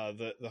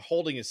 The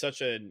holding is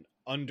such an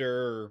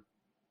under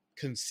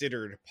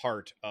considered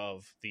part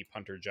of the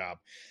punter job.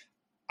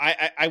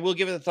 I will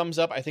give it a thumbs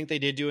up. I think they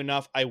did do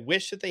enough. I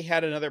wish that they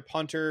had another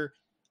punter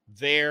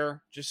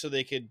there just so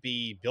they could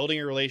be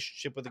building a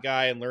relationship with the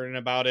guy and learning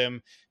about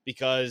him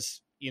because,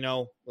 you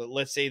know,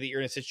 let's say that you're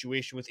in a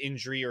situation with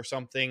injury or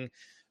something.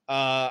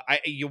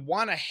 You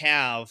want to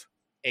have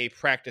a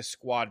practice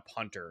squad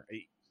punter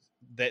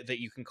that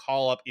you can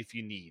call up if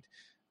you need.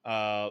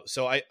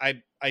 So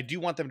I do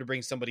want them to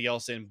bring somebody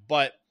else in,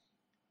 but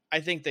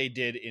I think they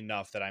did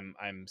enough that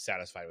I'm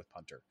satisfied with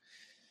punter.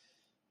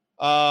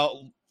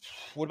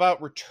 What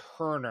about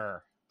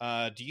returner?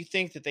 Do you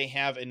think that they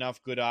have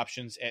enough good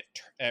options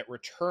at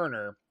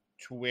returner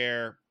to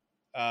where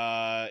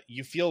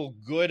you feel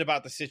good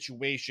about the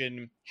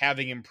situation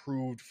having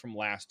improved from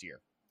last year?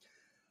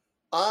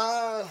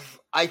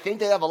 I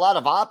think they have a lot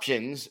of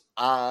options.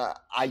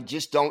 I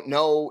just don't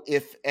know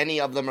if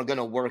any of them are going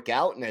to work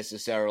out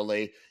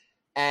necessarily.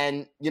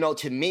 And, you know,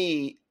 to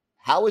me,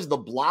 how is the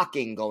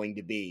blocking going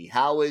to be?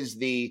 How is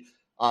the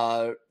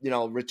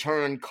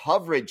return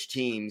coverage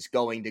teams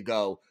going to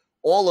go?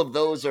 All of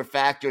those are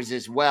factors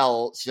as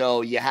well.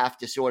 So you have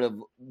to sort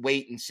of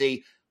wait and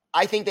see.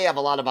 I think they have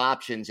a lot of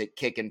options at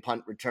kick and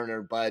punt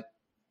returner, but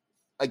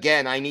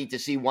again, I need to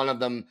see one of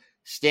them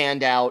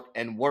stand out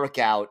and work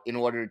out in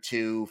order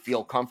to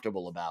feel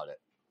comfortable about it.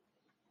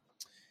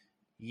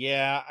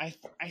 Yeah,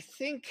 I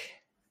think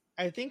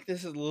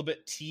this is a little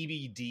bit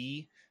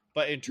TBD,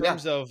 but in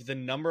terms of the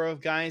number of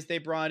guys they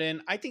brought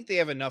in, I think they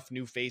have enough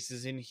new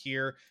faces in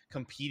here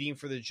competing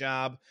for the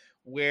job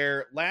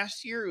where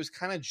last year it was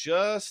kind of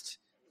just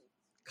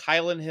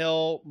Kylan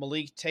Hill,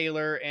 Malik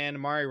Taylor, and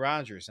Amari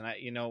Rogers.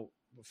 And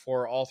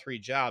for all 3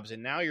 jobs.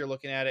 And now you're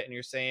looking at it and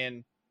you're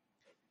saying,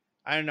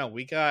 I don't know,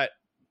 we got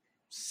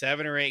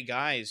 7 or 8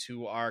 guys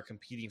who are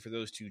competing for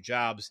those 2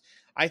 jobs.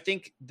 I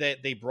think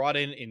that they brought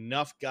in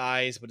enough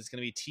guys, but it's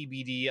going to be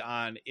TBD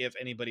on if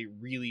anybody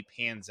really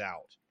pans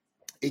out.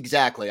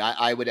 Exactly.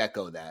 I would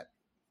echo that.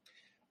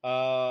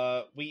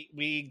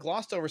 We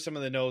glossed over some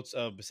of the notes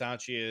of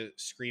Bisaccia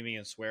screaming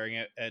and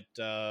swearing at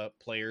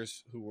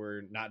players who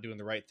were not doing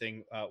the right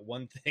thing.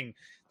 One thing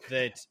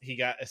that he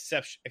got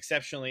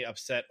exceptionally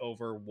upset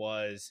over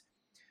was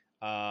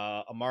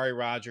Amari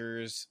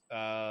Rogers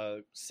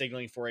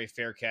signaling for a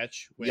fair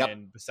catch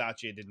when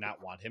Bisaccia did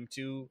not want him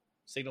to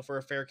signal for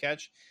a fair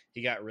catch.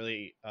 He got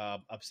really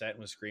upset and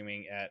was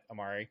screaming at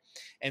Amari.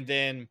 And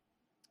then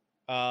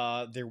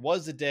there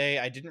was a day,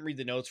 I didn't read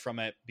the notes from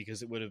it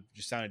because it would have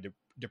just sounded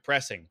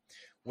depressing,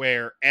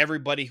 where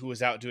everybody who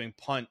was out doing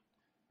punt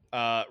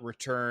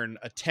return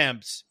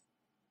attempts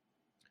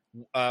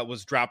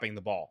was dropping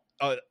the ball.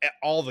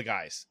 All the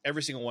guys,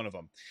 every single one of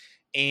them.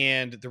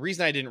 And the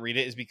reason I didn't read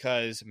it is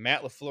because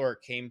Matt LaFleur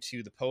came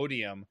to the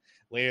podium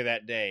later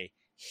that day,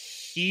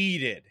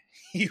 heated.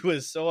 He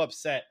was so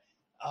upset.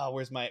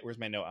 Where's my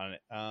note on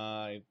it?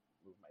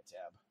 Move my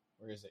tab.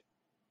 Where is it?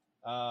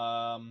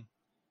 Come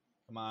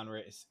on,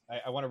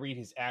 I want to read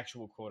his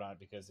actual quote on it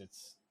because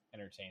it's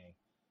entertaining.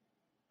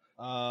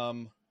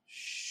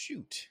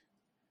 Shoot.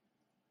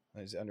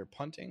 Is it under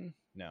punting?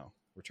 No.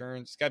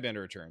 Returns? It's got to be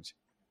under returns.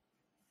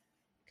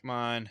 Come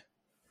on.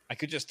 I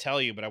could just tell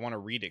you, but I want to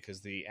read it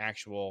because the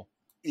actual...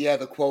 Yeah,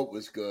 the quote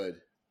was good.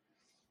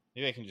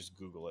 Maybe I can just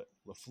Google it.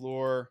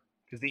 LaFleur,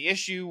 because the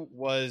issue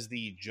was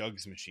the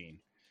jugs machine.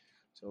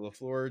 So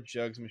LaFleur,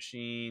 jugs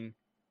machine.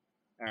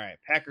 All right,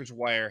 Packers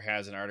Wire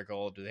has an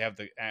article. Do they have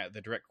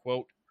the direct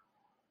quote?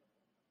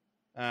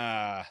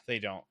 They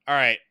don't. All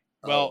right.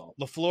 Well,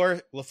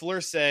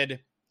 LaFleur said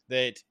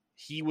that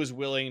he was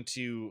willing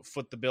to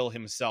foot the bill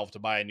himself to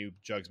buy a new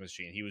jugs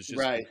machine. He was just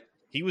right.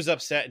 He was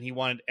upset, and he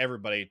wanted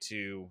everybody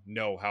to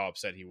know how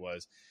upset he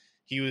was.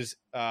 He was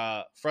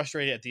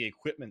frustrated at the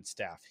equipment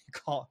staff,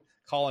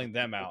 calling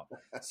them out.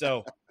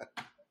 So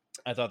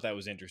I thought that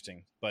was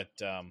interesting. But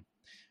all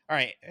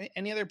right,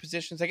 any other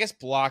positions? I guess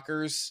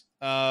blockers,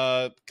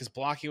 because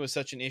blocking was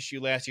such an issue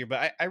last year.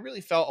 But I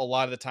really felt a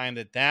lot of the time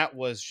that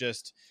was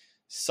just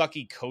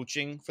sucky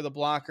coaching for the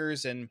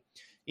blockers. And,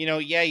 you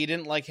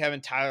didn't like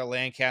having Tyler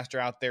Lancaster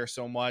out there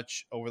so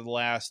much over the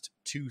last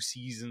 2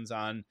 seasons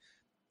on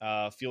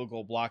field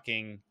goal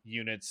blocking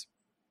units,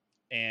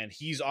 and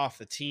he's off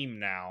the team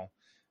now.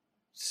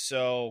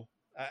 So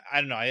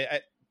I don't know.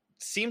 It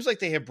seems like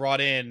they have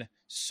brought in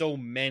so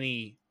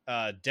many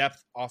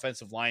depth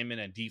offensive linemen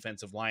and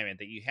defensive linemen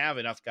that you have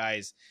enough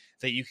guys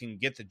that you can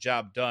get the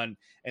job done.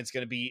 And it's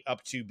going to be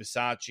up to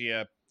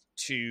Bisaccia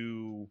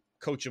to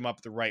coach them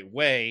up the right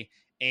way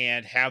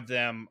and have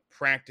them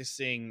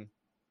practicing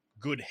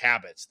good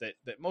habits that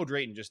Mo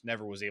Drayton just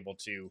never was able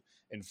to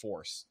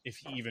enforce, if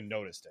he even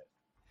noticed it.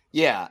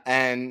 Yeah,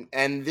 and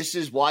this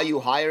is why you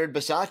hired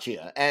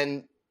Bisaccia.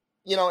 And,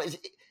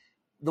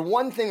 the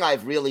one thing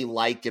I've really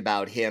liked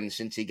about him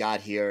since he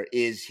got here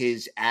is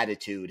his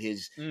attitude,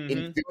 his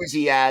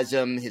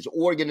enthusiasm, his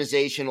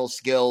organizational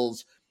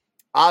skills.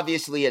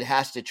 Obviously, it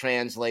has to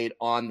translate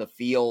on the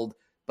field,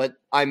 but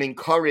I'm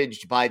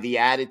encouraged by the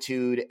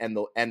attitude and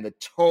the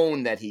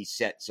tone that he's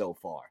set so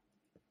far.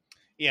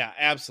 Yeah,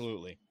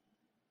 absolutely.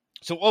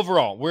 So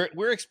overall,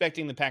 we're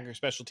expecting the Packers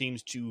special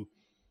teams to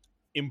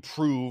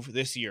improve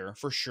this year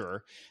for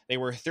sure. They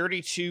were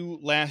 32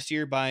 last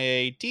year by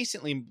a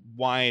decently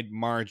wide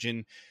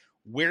margin.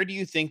 Where do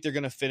you think they're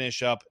going to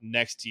finish up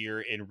next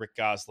year in Rick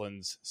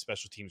Gosselin's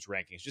special teams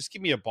rankings? Just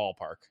give me a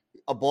ballpark.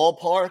 A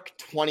ballpark,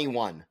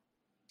 21.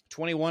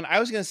 21.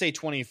 I was going to say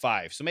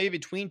 25. So maybe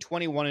between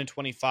 21 and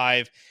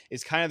 25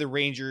 is kind of the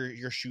range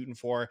you're shooting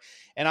for.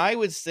 And I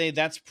would say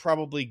that's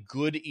probably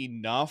good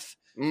enough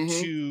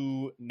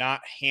to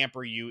not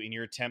hamper you in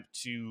your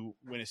attempt to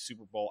win a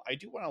Super Bowl. I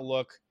do want to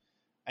look.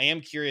 I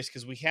am curious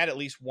because we had at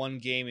least one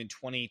game in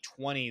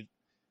 2020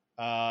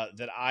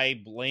 that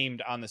I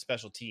blamed on the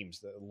special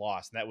teams that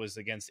lost, and that was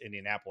against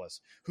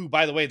Indianapolis, who,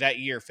 by the way, that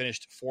year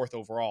finished 4th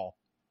overall.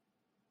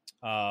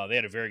 They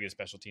had a very good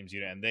special teams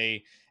unit, and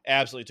they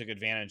absolutely took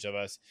advantage of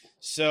us.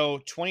 So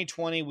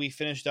 2020, we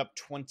finished up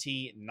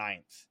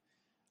 29th,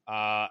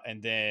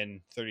 and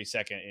then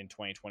 32nd in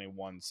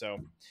 2021. So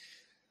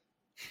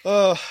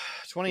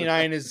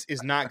 29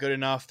 is not good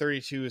enough.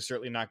 32 is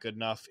certainly not good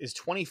enough. Is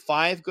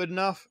 25 good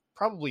enough?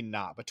 Probably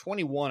not, but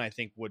 21 I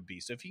think would be.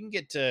 So if you can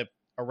get to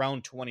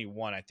around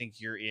 21, I think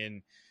you're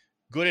in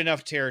good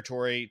enough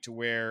territory to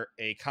where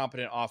a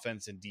competent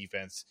offense and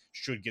defense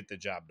should get the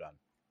job done.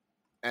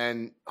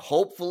 And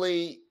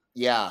hopefully,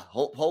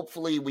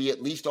 hopefully we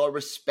at least are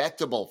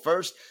respectable.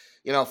 First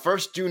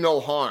do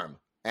no harm.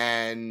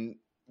 And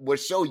we're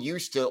so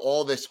used to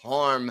all this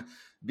harm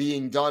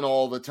being done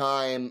all the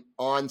time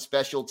on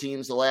special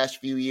teams the last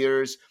few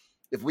years.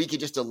 If we could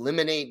just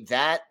eliminate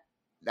that,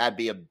 that'd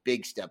be a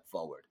big step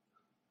forward.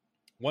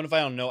 One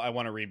final note I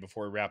want to read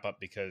before we wrap up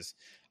because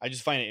I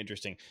just find it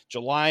interesting.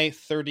 July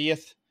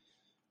 30th,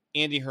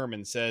 Andy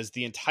Herman says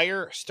the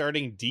entire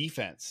starting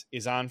defense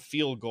is on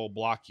field goal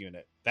block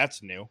unit.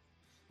 That's new.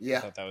 Yeah.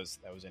 I thought that was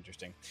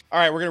interesting. All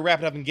right, we're going to wrap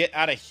it up and get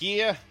out of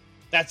here.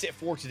 That's it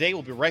for today.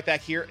 We'll be right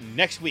back here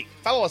next week.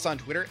 Follow us on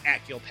Twitter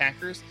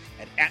 @GilPackers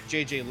and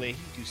 @JJ Leahy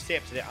to stay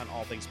up to date on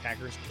all things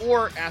Packers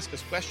or ask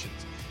us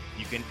questions.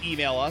 You can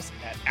email us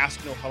at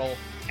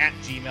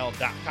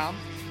asknohuddle@gmail.com.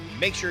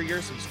 Make sure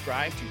you're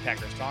subscribed to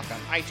Packers Talk on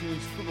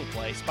iTunes, Google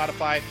Play,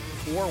 Spotify,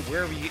 or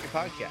wherever you get your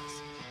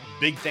podcasts.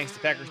 Big thanks to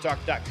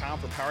PackersTalk.com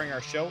for powering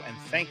our show, and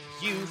thank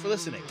you for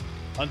listening.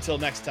 Until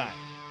next time,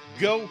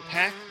 go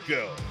Pack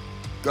Go.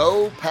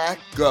 Go Pack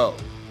Go.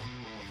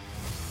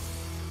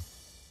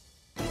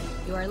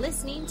 You are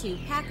listening to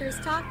Packers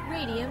Talk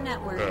Radio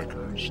Network.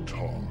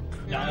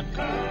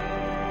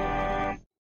 PackersTalk.com.